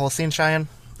about the whole scene, Cheyenne?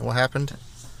 What happened?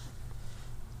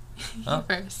 Oh.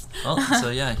 First. Well, so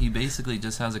yeah, he basically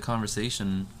just has a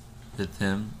conversation with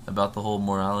him about the whole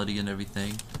morality and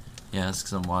everything. He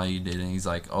asks him why he did it, and he's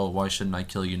like, "Oh, why shouldn't I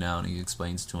kill you now?" And he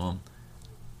explains to him,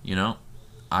 "You know,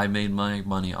 I made my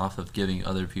money off of giving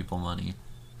other people money."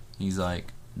 He's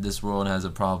like, "This world has a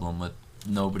problem with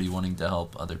nobody wanting to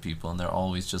help other people, and they're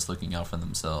always just looking out for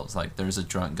themselves. Like, there's a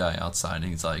drunk guy outside, and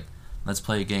he's like, let's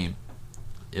play a game.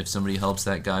 If somebody helps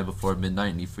that guy before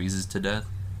midnight and he freezes to death,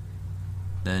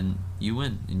 then you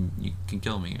win, and you can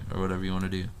kill me, or whatever you want to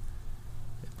do.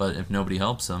 But if nobody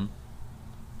helps him,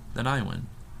 then I win."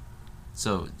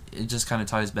 So it just kind of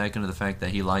ties back into the fact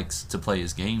that he likes to play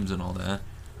his games and all that.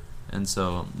 And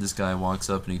so this guy walks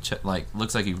up and he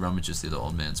looks like he rummages through the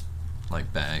old man's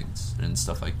bags and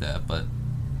stuff like that. But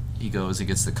he goes and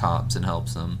gets the cops and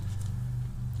helps them.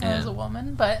 It was a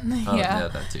woman, but Oh, yeah. yeah,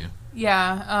 that too.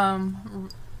 Yeah,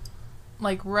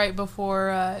 right before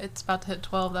it's about to hit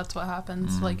 12, that's what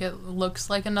happens. Mhm. It looks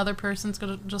like another person's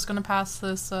just gonna pass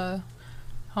this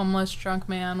homeless, drunk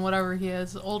man, whatever he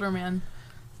is, older man,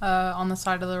 on the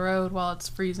side of the road while it's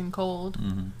freezing cold.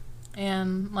 Mm-hmm.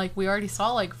 And we already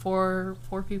saw four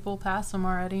people pass him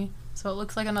already, so it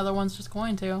looks like another one's just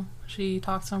going to. She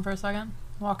talks to him for a second,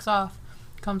 walks off,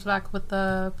 comes back with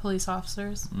the police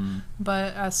officers. Mm.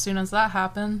 But as soon as that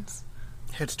happens,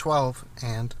 Hits 12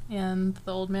 and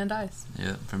the old man dies.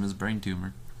 Yeah, from his brain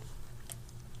tumor.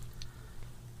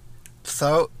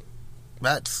 so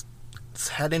that's it's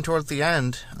heading towards the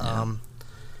end. Yeah.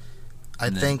 I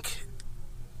And then- think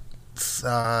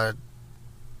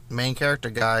main character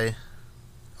guy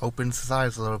opens his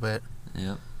eyes a little bit.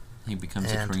 Yep. He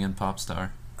becomes a And- Korean pop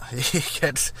star. He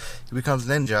becomes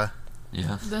ninja.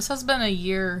 Yeah. This has been a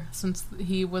year since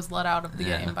he was let out of the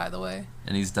Yeah. game, by the way.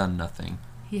 And he's done nothing.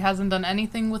 He hasn't done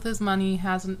anything with his money.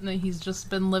 He's just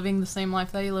been living the same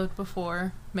life that he lived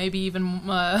before. Maybe even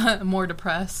more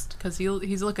depressed because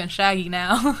he's looking shaggy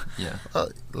now. Yeah.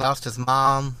 Lost his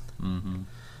mom. Mm-hmm.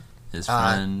 His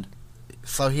friend.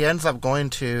 So he ends up going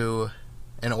to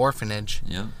an orphanage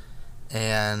Yep.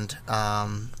 and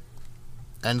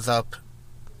ends up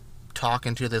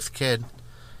talking to this kid.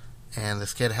 And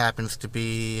this kid happens to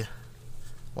be,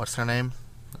 what's her name?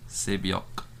 Sebyok.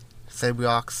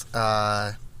 Sebyok's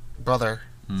brother.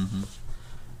 Mm-hmm.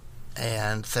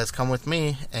 And says, "Come with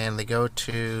me." And they go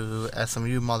to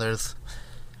SMU Mother's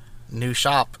new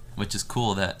shop. Which is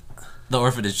cool that the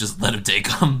orphanage just let him take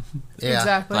him. Yeah.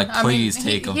 Exactly. Like, please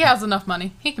take him. He has enough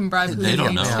money. He can bribe who They he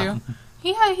don't needs know.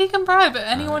 to. He can bribe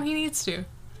anyone he needs to.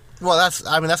 Well, that's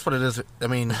what it is. I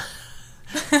mean,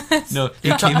 No,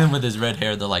 he came in with his red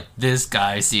hair. They're like, this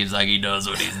guy seems like he knows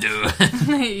what he's doing.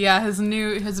 Yeah,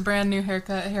 his brand new hair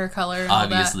color. And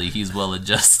Obviously, he's well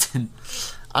adjusted.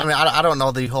 I mean, I don't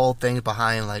know the whole thing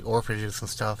behind like orphanages and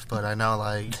stuff, but I know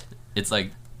like It's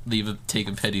like take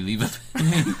a penny, leave a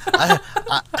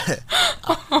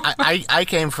I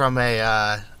came from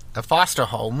a foster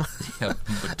home. yeah,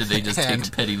 but did they just take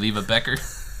a penny, leave a Becker?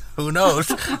 Who knows?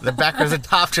 The Beckers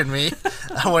adopted me.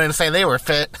 I wouldn't say they were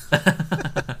fit.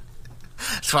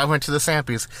 So I went to the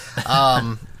Sampies.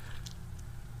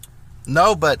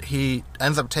 No, but he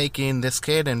ends up taking this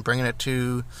kid and bringing it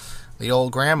to the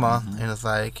old grandma, and is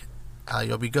like,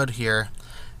 "You'll be good here."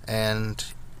 And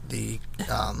the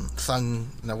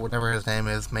son, whatever his name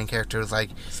is, main character, is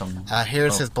like,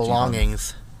 "Here's his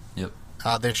belongings. Yep.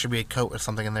 There should be a coat or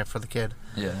something in there for the kid."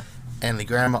 Yeah. And the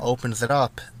grandma opens it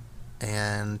up,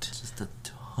 and Just a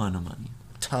ton of money.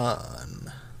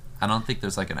 ton. I don't think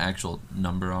there's like an actual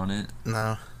number on it.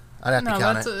 No, I'd have to No,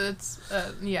 count that's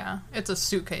it. it's a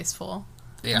suitcase full.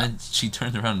 Yeah, And then she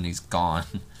turned around and he's gone.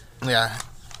 yeah.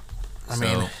 I So,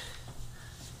 mean, yeah,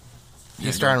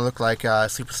 he's starting to look like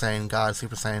Super Saiyan God,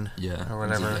 Super Saiyan, Yeah, or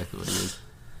whatever. That's exactly what it is.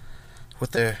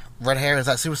 With the red hair, is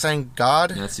that Super Saiyan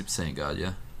God? Yeah, that's Super Saiyan God,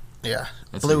 yeah. Yeah.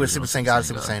 That's Blue the is Super original Saiyan God,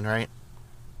 Super Super Saiyan Saiyan, right?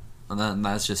 And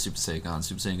that's just Super Saiyan God.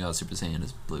 Super Saiyan God, Super Saiyan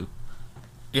is blue.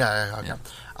 Yeah, okay.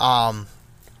 Yeah.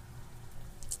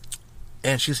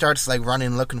 And she starts like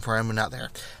running, looking for him, and not there.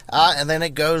 And then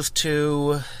it goes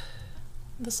to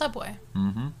The subway.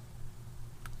 Mm-hmm.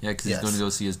 Yeah, because Yes. he's going to go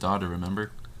see his daughter,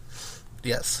 remember?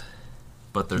 yes.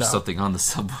 But there's No. something on the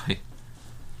subway.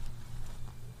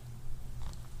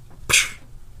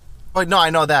 Oh no, I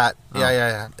know that. Oh.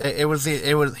 Yeah. It was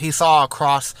he saw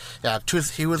across. Yeah,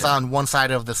 he was on one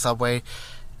side of the subway.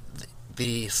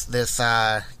 This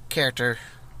character,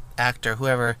 actor,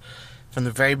 whoever, from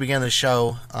the very beginning of the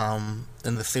show,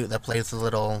 in the suit that plays the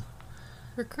little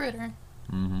Recruiter.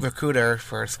 Mm-hmm. recruiter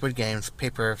for Squid Games,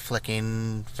 paper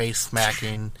flicking, face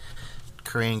smacking,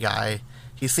 Korean guy.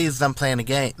 He sees them playing the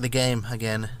game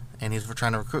again, and he's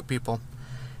trying to recruit people,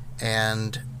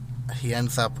 and he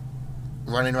ends up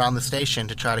running around the station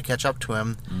to try to catch up to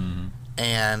him, Mm-hmm.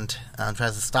 and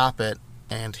tries to stop it,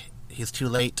 and he's too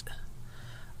late.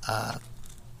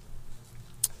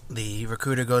 The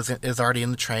recruiter is already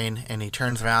in the train, and he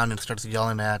turns around and starts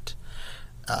yelling at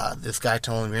this guy,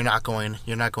 telling him, "You're not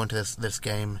going to this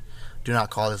game. Do not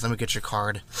call this. Let me get your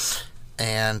card."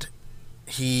 And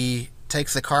he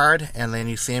takes the card, and then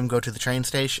you see him go to the train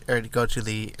station, or go to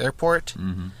the airport,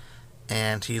 Mm-hmm.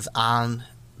 and he's on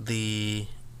the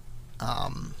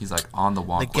He's like on the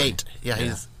walkway. gate. Yeah,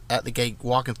 he's at the gate,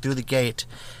 walking through the gate,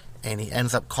 and he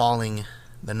ends up calling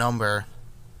the number.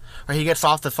 Or he gets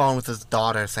off the phone with his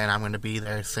daughter, saying, "I'm going to be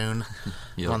there soon."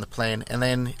 Yep. On the plane, and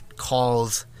then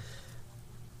calls,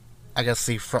 I guess,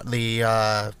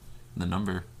 the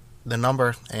number.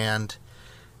 number, and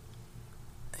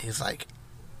he's like,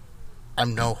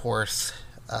 "I'm no horse.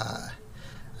 I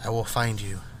will find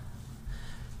you,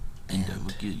 And I will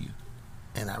get you.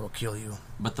 and I will kill you."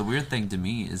 But the weird thing to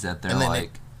me is that they're And then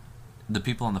like, the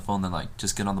people on the phone, they're like,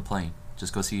 just get on the plane.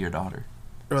 Just go see your daughter.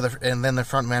 And then the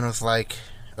front man was like,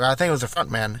 or I think it was the front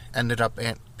man, ended up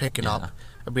picking Yeah. up,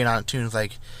 or being on it too, and was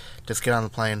like, "Just get on the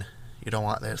plane. You don't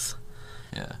want this."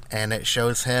 Yeah. And it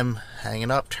shows him hanging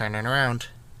up, turning around.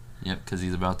 Yep, because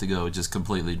he's about to go just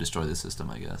completely destroy the system,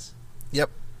 I guess. Yep.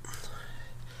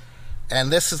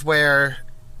 And this is where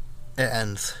it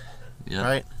ends, Yep.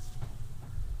 right?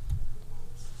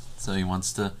 So he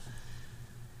wants to...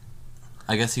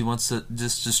 I guess he wants to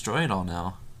just destroy it all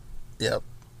now. Yep.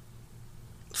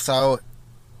 So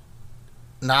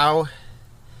now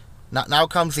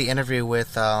comes the interview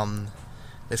with the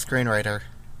screenwriter,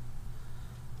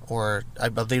 or I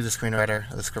believe the screenwriter,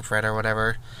 the scriptwriter,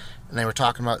 whatever, and they were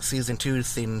talking about season 2,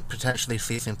 potentially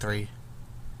season 3.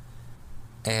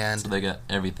 And So they got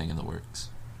everything in the works.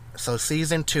 so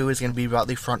season 2 is going to be about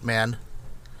the front man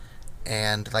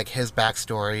and like his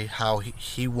backstory, how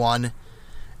he won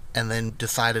and then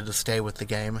decided to stay with the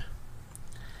game.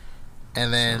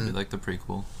 And That'd be then like the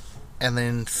prequel. and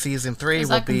then season 3 Is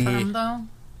will that be confirmed though?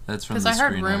 That's from Because the I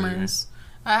heard screenwriter. rumors.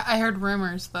 I heard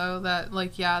rumors though that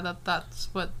that's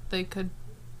what they could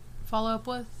follow up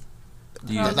with.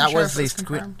 Do you, I wasn't that sure was if it the was screen-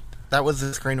 confirmed. that was the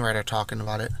screenwriter talking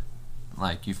about it.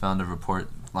 like, you found a report,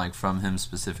 like, from him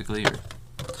specifically? Or?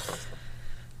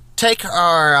 Take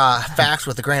our facts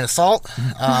with a grain of salt.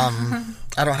 I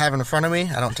don't have it in front of me.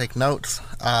 I don't take notes.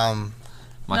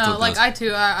 Michael No, like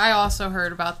goes, I also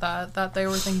heard about that they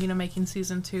were thinking of making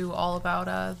season 2 all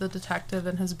about the detective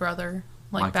and his brother,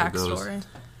 like Michael goes, backstory.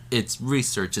 it's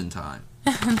researching time.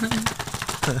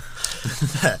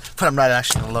 But I'm not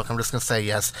actually going to look. I'm just going to say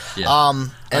yes. Yeah. And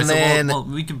Alright, so then well,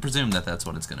 we can presume that that's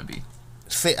what it's going to be.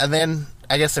 and then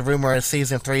I guess the rumor is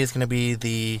season 3 is going to be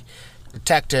the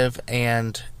detective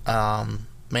and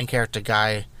main character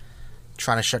guy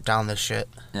trying to shut down this shit.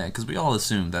 Yeah, because we all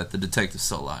assume that the detective's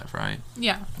still alive, right?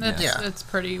 Yeah, it's, Yeah. it's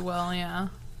pretty well, yeah.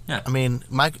 I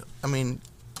mean,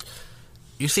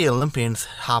 you see Olympians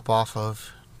hop off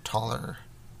of taller.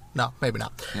 No, maybe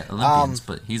not. Yeah, Olympians,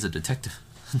 but he's a detective.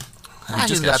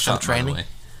 He's got some by the training. way.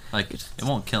 Like, it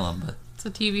won't kill him, but... It's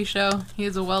a TV show.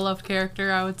 He's a well-loved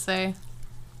character, I would say.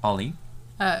 Ollie?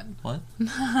 What?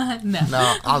 No.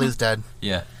 No, Ollie's dead.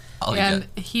 Yeah. Ollie And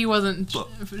got- he wasn't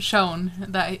shown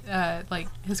that, like,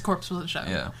 his corpse wasn't shown.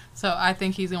 Yeah. So I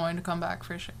think he's going to come back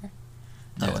for sure.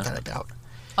 No, Yeah. without a doubt.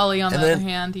 Ollie, on the And other then-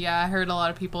 hand, yeah, I heard a lot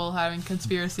of people having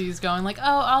conspiracies going like,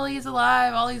 "Oh, Ollie's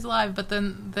alive," but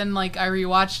then like I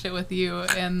rewatched it with you,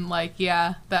 and like,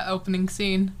 yeah, that opening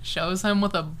scene shows him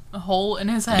with a hole in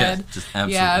his head. Yeah, just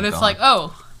absolutely yeah, and it's gone. like,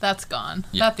 oh, that's gone.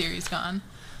 Yeah. That theory's gone.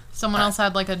 Someone else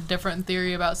had like a different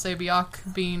theory about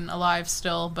Sabiak being alive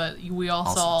still, but we all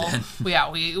Also saw, dead. yeah,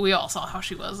 we all saw how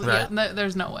she was. Right. Yeah,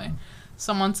 there's no way.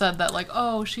 Someone said that like,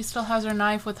 oh, she still has her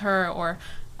knife with her, or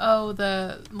oh,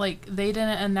 they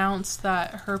didn't announce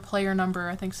that her player number,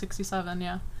 I think 67,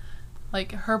 yeah.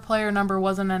 Like, her player number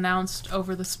wasn't announced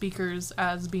over the speakers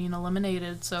as being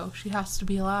eliminated, so she has to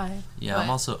be alive. Yeah,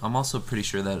 But- I'm also pretty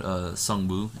sure that Sung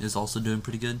Woo is also doing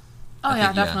pretty good. Oh, I yeah,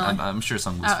 think- definitely. I'm sure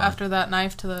Sung Woo's fine. After that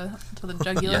knife to the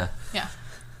jugular. Yeah.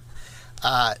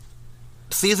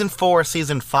 Season 4,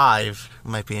 Season 5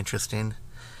 might be interesting.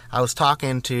 I was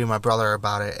talking to my brother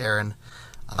about it, Aaron,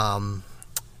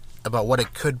 about what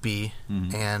it could be,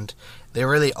 and they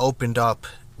really opened up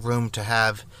room to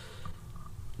have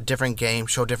different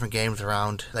games, show different games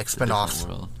around, like It's a different spin-offs,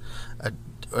 world.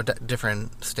 or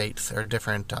different states or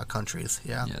different countries.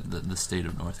 Yeah. Yeah, the state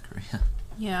of North Korea.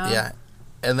 Yeah. Yeah.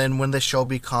 And then when the show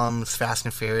becomes Fast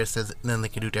and Furious, then they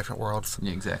can do different worlds.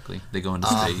 Yeah, exactly. They go into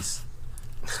space.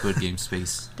 Squid Game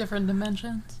space. Different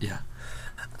dimensions. Yeah.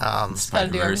 Gotta do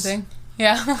Spider-Verse. everything.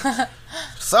 Yeah.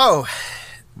 So,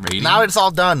 Rating? now it's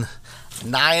all done.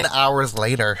 9 hours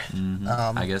later.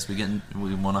 I guess we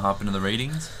want to hop into the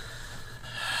ratings.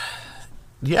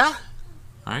 Yeah.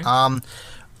 All right.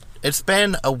 It's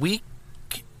been a week.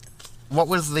 What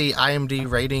was the IMDb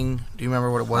rating? Do you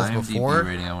remember what it was IMDb before?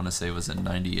 rating, I want to say, was at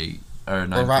 98 or Or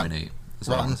 9.8. Is what I Rotten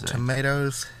want to say.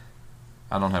 Tomatoes.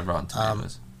 I don't have Rotten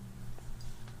Tomatoes.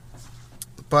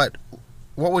 But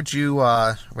what would you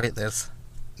rate this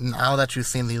now that you've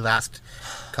seen the last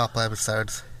couple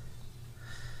episodes?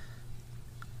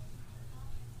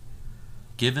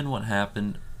 Given what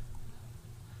happened,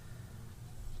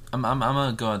 I'm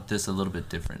gonna go at this a little bit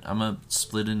different. I'm gonna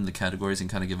split into the categories and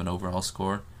kind of give an overall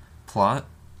score. Plot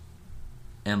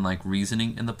and like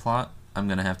reasoning in the plot, I'm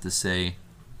gonna have to say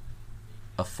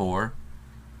a 4,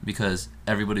 because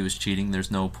everybody was cheating. There's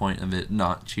no point of it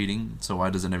not cheating. So why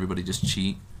doesn't everybody just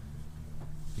cheat?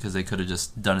 Because they could have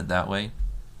just done it that way.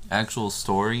 Actual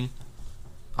story,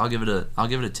 I'll give it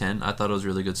a 10. I thought it was a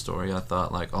really good story. I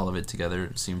thought like all of it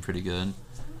together seemed pretty good.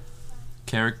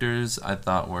 Characters I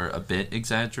thought were a bit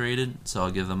exaggerated, so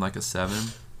I'll give them like a 7.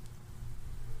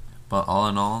 But all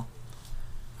in all,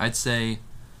 I'd say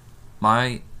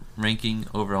my ranking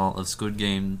overall of Squid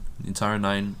Game, the entire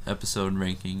 9 episode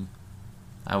ranking,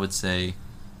 I would say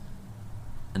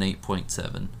an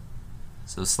 8.7.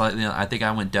 So slightly, I think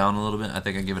I went down a little bit. I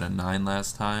think I gave it a 9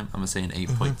 last time. I'm gonna say an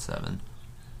 8.7.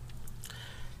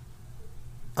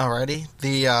 Alrighty.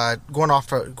 The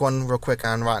going real quick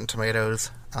on Rotten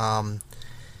Tomatoes.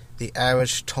 The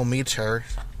average tometer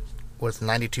was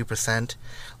 92%.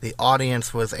 The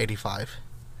audience was 85.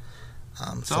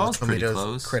 So I was pretty Tomatoes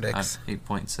close. critics.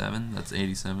 8.7. That's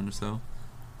 87 or so.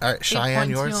 All right, Cheyenne,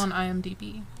 8.2 yours. on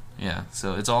IMDb. Yeah,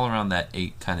 so it's all around that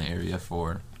 8 kind of area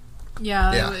for.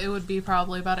 Yeah, Yeah. It would be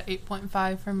probably about an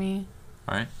 8.5 for me.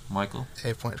 All right, Michael.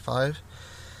 8.5.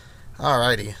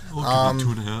 Alrighty. I'll give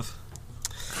it 2.5.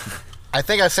 I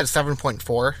think I said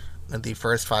 7.4 in the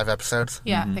first 5 episodes.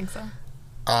 Yeah, I think so.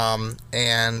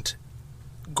 And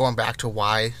going back to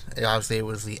why, obviously it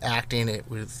was the acting, it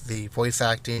was the voice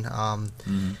acting.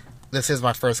 This is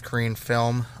my first Korean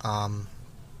film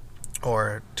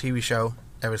or TV show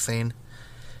ever seen.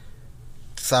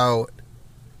 So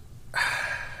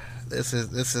this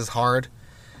is hard.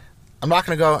 I'm not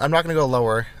gonna go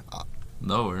lower.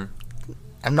 Lower.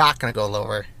 I'm not gonna go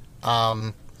lower.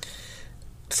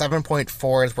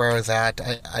 7.4 is where I was at.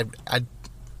 I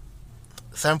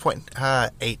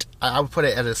 7.8. I would put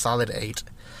it at a solid 8.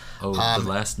 Oh, the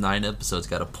last 9 episodes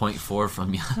got a 0.4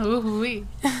 from you. Ooh-wee.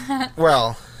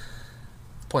 Well,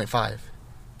 0.5. If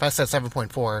I said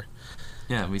 7.4.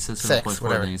 Yeah, we said 6, 7.4,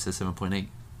 whatever. then you said 7.8.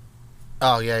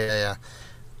 Oh, yeah.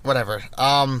 Whatever.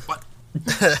 What?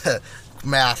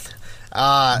 Math.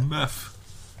 Math.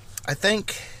 I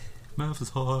think Math is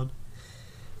hard.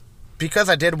 because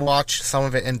I did watch some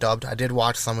of it in dubbed, I did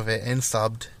watch some of it in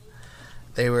subbed.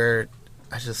 The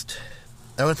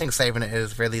only thing saving it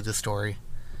is really the story.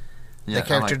 Yeah, The I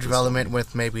character like development story.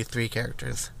 with maybe 3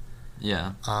 characters.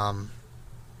 Yeah.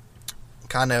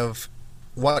 Kind of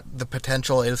what the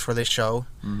potential is for this show.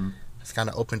 Mm-hmm. It's kind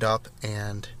of opened up,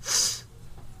 and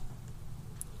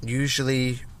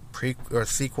usually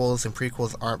sequels and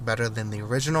prequels aren't better than the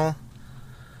original,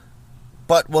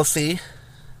 but we'll see.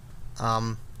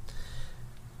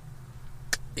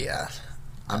 Yeah,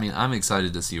 I mean, I'm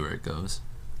excited to see where it goes.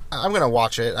 I'm gonna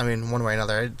watch it. I mean, one way or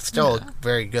another, it's still Yeah.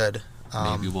 very good.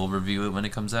 Maybe we'll review it when it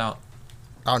comes out.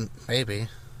 Maybe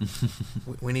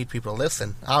we need people to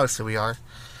listen. Obviously, we are.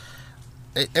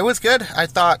 It was good. I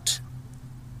thought.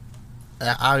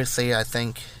 Obviously, I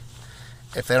think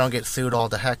if they don't get sued all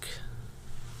to heck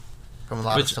from a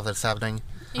lot of stuff that's happening.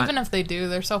 Even if they do,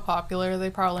 they're so popular. They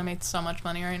probably make so much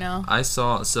money right now. I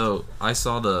saw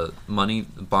the money,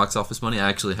 box office money. I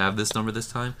actually have this number this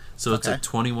time. So it's Okay. at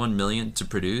 21 million to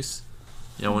produce.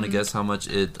 You want to guess how much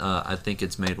it? I think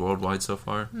it's made worldwide so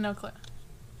far. No clue.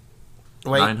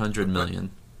 Wait. 900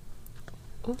 million.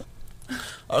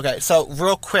 Okay, so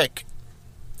real quick,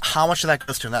 how much of that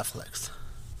goes to Netflix?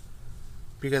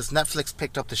 Because Netflix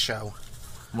picked up the show.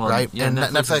 Well, Right, yeah, and Netflix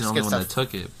Netflix is the only gets one that stuff-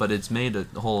 took it, but it's made a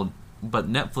whole. But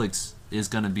Netflix is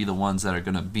going to be the ones that are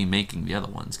going to be making the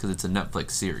other ones because it's a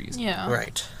Netflix series. Yeah.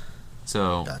 Right.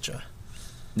 So Gotcha.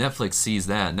 Netflix sees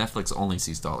that. Netflix only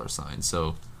sees dollar signs.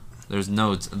 So there's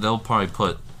no. They'll probably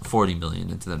put 40 million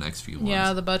into the next few ones.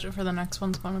 Yeah, the budget for the next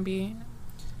one's going to be...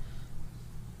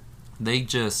 They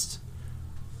just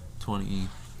 20.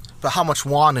 But how much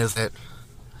won is it?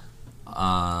 A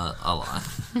lot.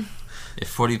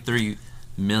 If $43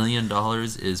 million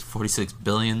is 46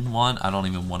 billion won, I don't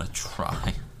even want to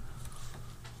try.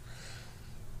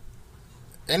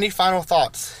 Any final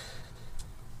thoughts?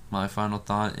 My final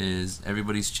thought is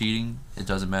everybody's cheating. It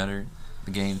doesn't matter.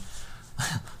 The game.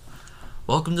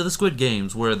 Welcome to the Squid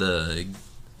Games, where the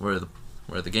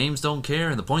games don't care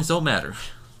and the points don't matter.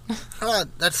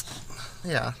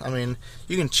 Yeah. I mean,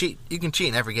 you can cheat. You can cheat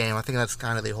in every game. I think that's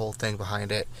kind of the whole thing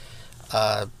behind it.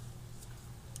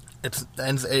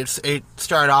 It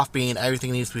started off being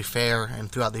everything needs to be fair,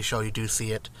 and throughout the show you do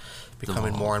see it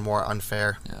becoming more and more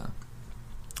unfair. Yeah.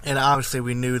 And obviously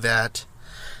we knew that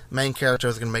the main character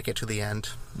was going to make it to the end.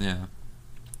 Yeah.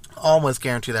 Almost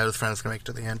guaranteed that his friend was going to make it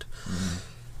to the end. Mm-hmm.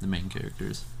 The main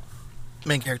characters.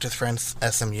 Main character's friends,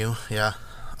 SMU, yeah.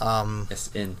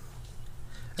 SN.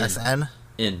 SN?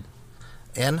 In.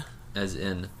 N? As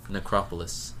in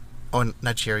Necropolis. Oh,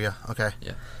 Nigeria, okay.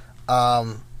 Yeah.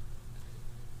 I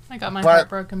got my But- heart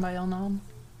broken by Ilnam.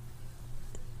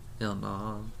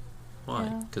 Ilnam. Why?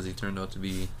 Yeah. Because he turned out to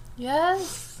be.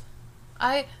 Yes.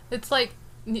 It's like,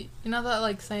 you know that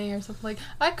like saying or something like,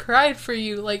 I cried for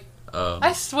you. Like,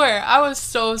 I swear, I was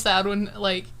so sad when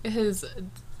like his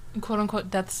quote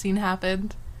unquote death scene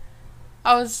happened.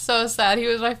 I was so sad. He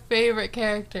was my favorite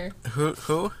character.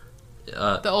 Who?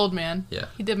 The old man. Yeah.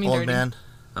 He did me Old dirty. man.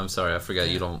 I'm sorry, I forgot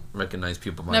you don't recognize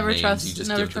people by Never names. trust- You just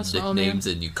never give them trust an old man. nicknames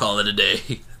and you call it a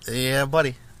day. Yeah,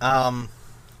 buddy.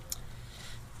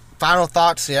 Final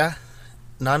thoughts, yeah?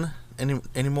 None?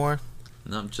 Any more?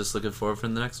 No, I'm just looking forward for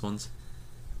the next ones.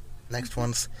 Next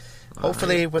ones. All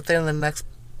Hopefully right. within the next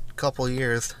couple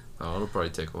years. Oh, it'll probably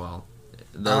take a while.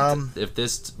 If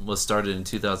this was started in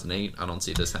 2008, I don't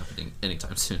see this happening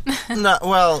anytime soon. No,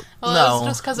 well, Well, no. it was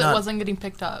just because it not- wasn't getting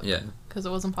picked up. Yeah. Because it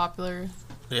wasn't popular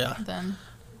Yeah. then.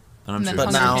 And I'm And then sure But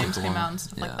it's Hunger now- gonna Games take a came while. out and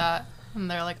stuff Yeah. like that. And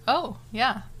they're like, oh,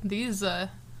 yeah, these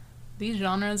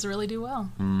genres really do well.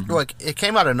 Mhm. Look, it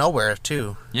came out of nowhere,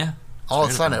 too. Yeah. All of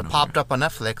a Straight sudden up it out of popped up on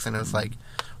Netflix, and it was like,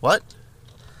 what?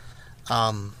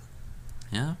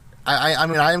 Yeah. I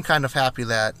mean, I am kind of happy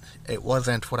that it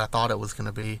wasn't what I thought it was going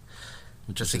to be.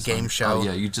 Just a game show. Oh,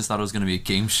 yeah, you just thought it was going to be a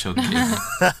game show game.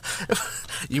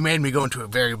 You made me go into it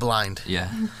very blind. Yeah.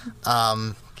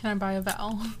 Um, Can I buy a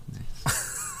vowel?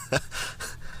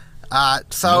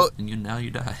 so, And now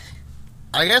you die.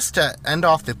 I guess to end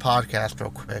off the podcast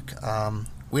real quick,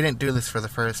 we didn't do this for the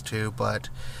first two, but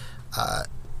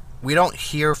we don't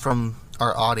hear from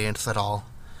our audience at all.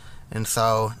 And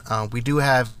so we do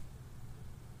have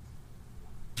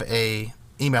a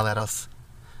email at us.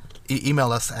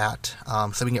 Email us at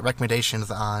so we can get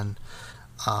recommendations on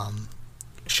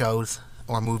shows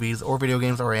or movies or video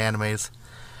games or animes,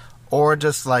 or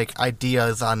just like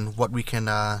ideas on what we can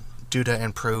do to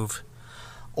improve.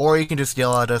 Or you can just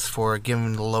yell at us for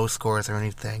giving low scores or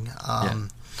anything.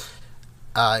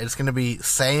 It's going to be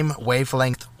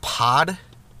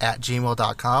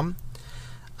samewavelengthpod@gmail.com.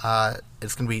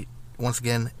 It's going to be, once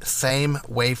again,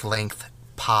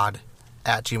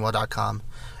 samewavelengthpod@gmail.com.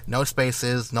 No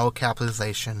spaces, no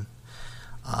capitalization.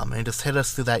 And just hit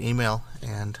us through that email.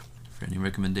 And For any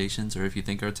recommendations, or if you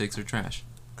think our takes are trash.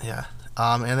 yeah.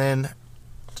 And then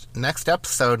next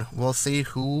episode, we'll see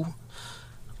who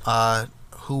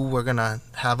we're going to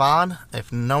have on.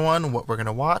 If no one, what we're going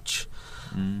to watch.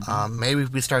 Maybe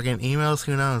we start getting emails.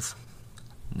 Who knows?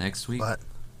 Next week, But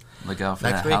look out for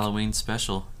next that week- Halloween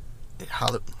special.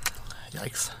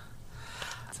 Yikes.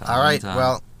 It's All right. Halloween time.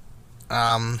 Well,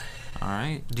 all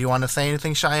right. do you want to say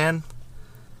anything, Cheyenne?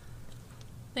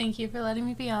 Thank you for letting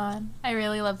me be on. I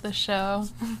really love this show.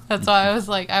 That's why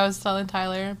I was telling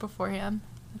Tyler beforehand.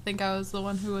 I think I was the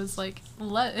one who was like,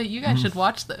 you guys should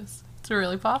watch this. It's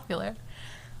really popular.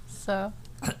 So.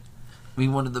 We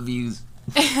wanted the views.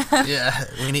 Yeah,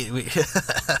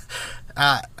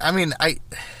 I mean, I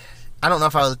don't know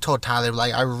if I told Tyler, but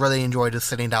like, I really enjoyed just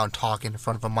sitting down talking in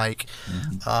front of a mic.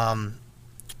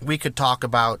 We could talk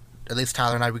about, at least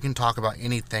Tyler and I, we can talk about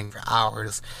anything for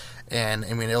hours. And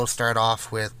I mean, it'll start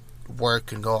off with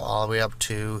work and go all the way up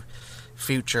to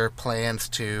future plans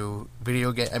to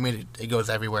video game. I mean, it goes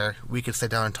everywhere. We could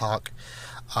sit down and talk.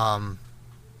 And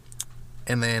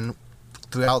then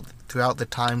throughout the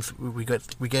times we get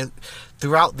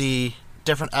throughout the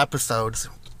different episodes,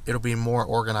 it'll be more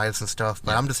organized and stuff.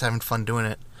 But I'm just having fun doing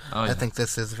it. Oh, yeah. I think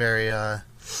this is very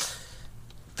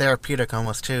therapeutic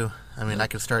almost too. I mean, I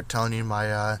could start telling you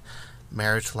my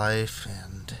marriage life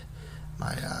and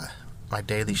my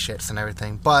daily shits and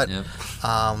everything. But Yep.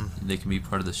 They can be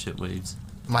part of the shit waves.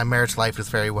 my marriage life is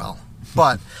very well.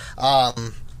 But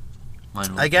Mine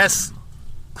will I be guess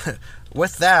well.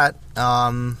 with that,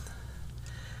 So,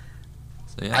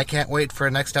 yeah. I can't wait for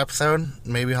next episode.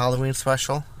 Maybe Halloween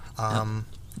special. And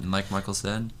like Michael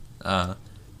said,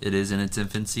 it is in its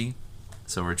infancy,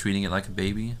 so we're treating it like a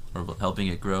baby. We're helping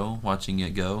it grow, watching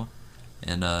it go,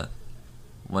 and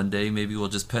one day maybe we'll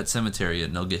just pet cemetery it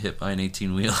and it'll get hit by an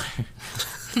 18-wheeler.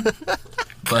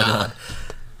 but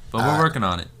we're working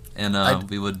on it, and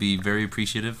we would be very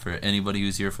appreciative for anybody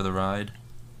who's here for the ride.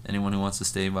 Anyone who wants to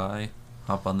stay by,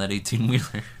 hop on that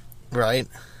 18-wheeler. Right.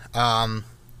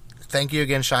 Thank you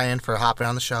again, Cheyenne, for hopping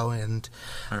on the show and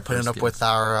Our putting first up guest. with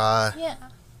our Yeah.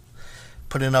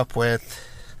 putting up with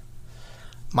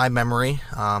my memory,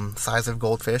 size of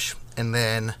goldfish, and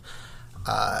then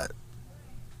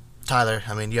Tyler.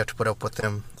 I mean, you have to put up with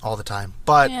him all the time.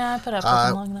 But Yeah, I put up with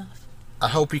him long enough. I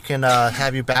hope we can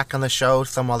have you back on the show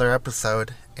some other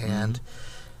episode. And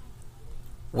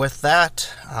with that,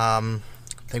 I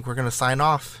think we're gonna sign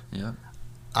off. Yeah.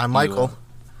 I'm Michael,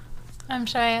 I'm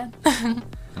Cheyenne.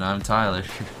 And I'm Tyler.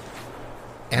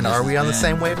 and this are is we on the Ben.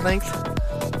 same wavelength?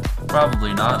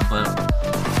 Probably not, but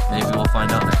maybe we'll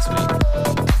find out next week.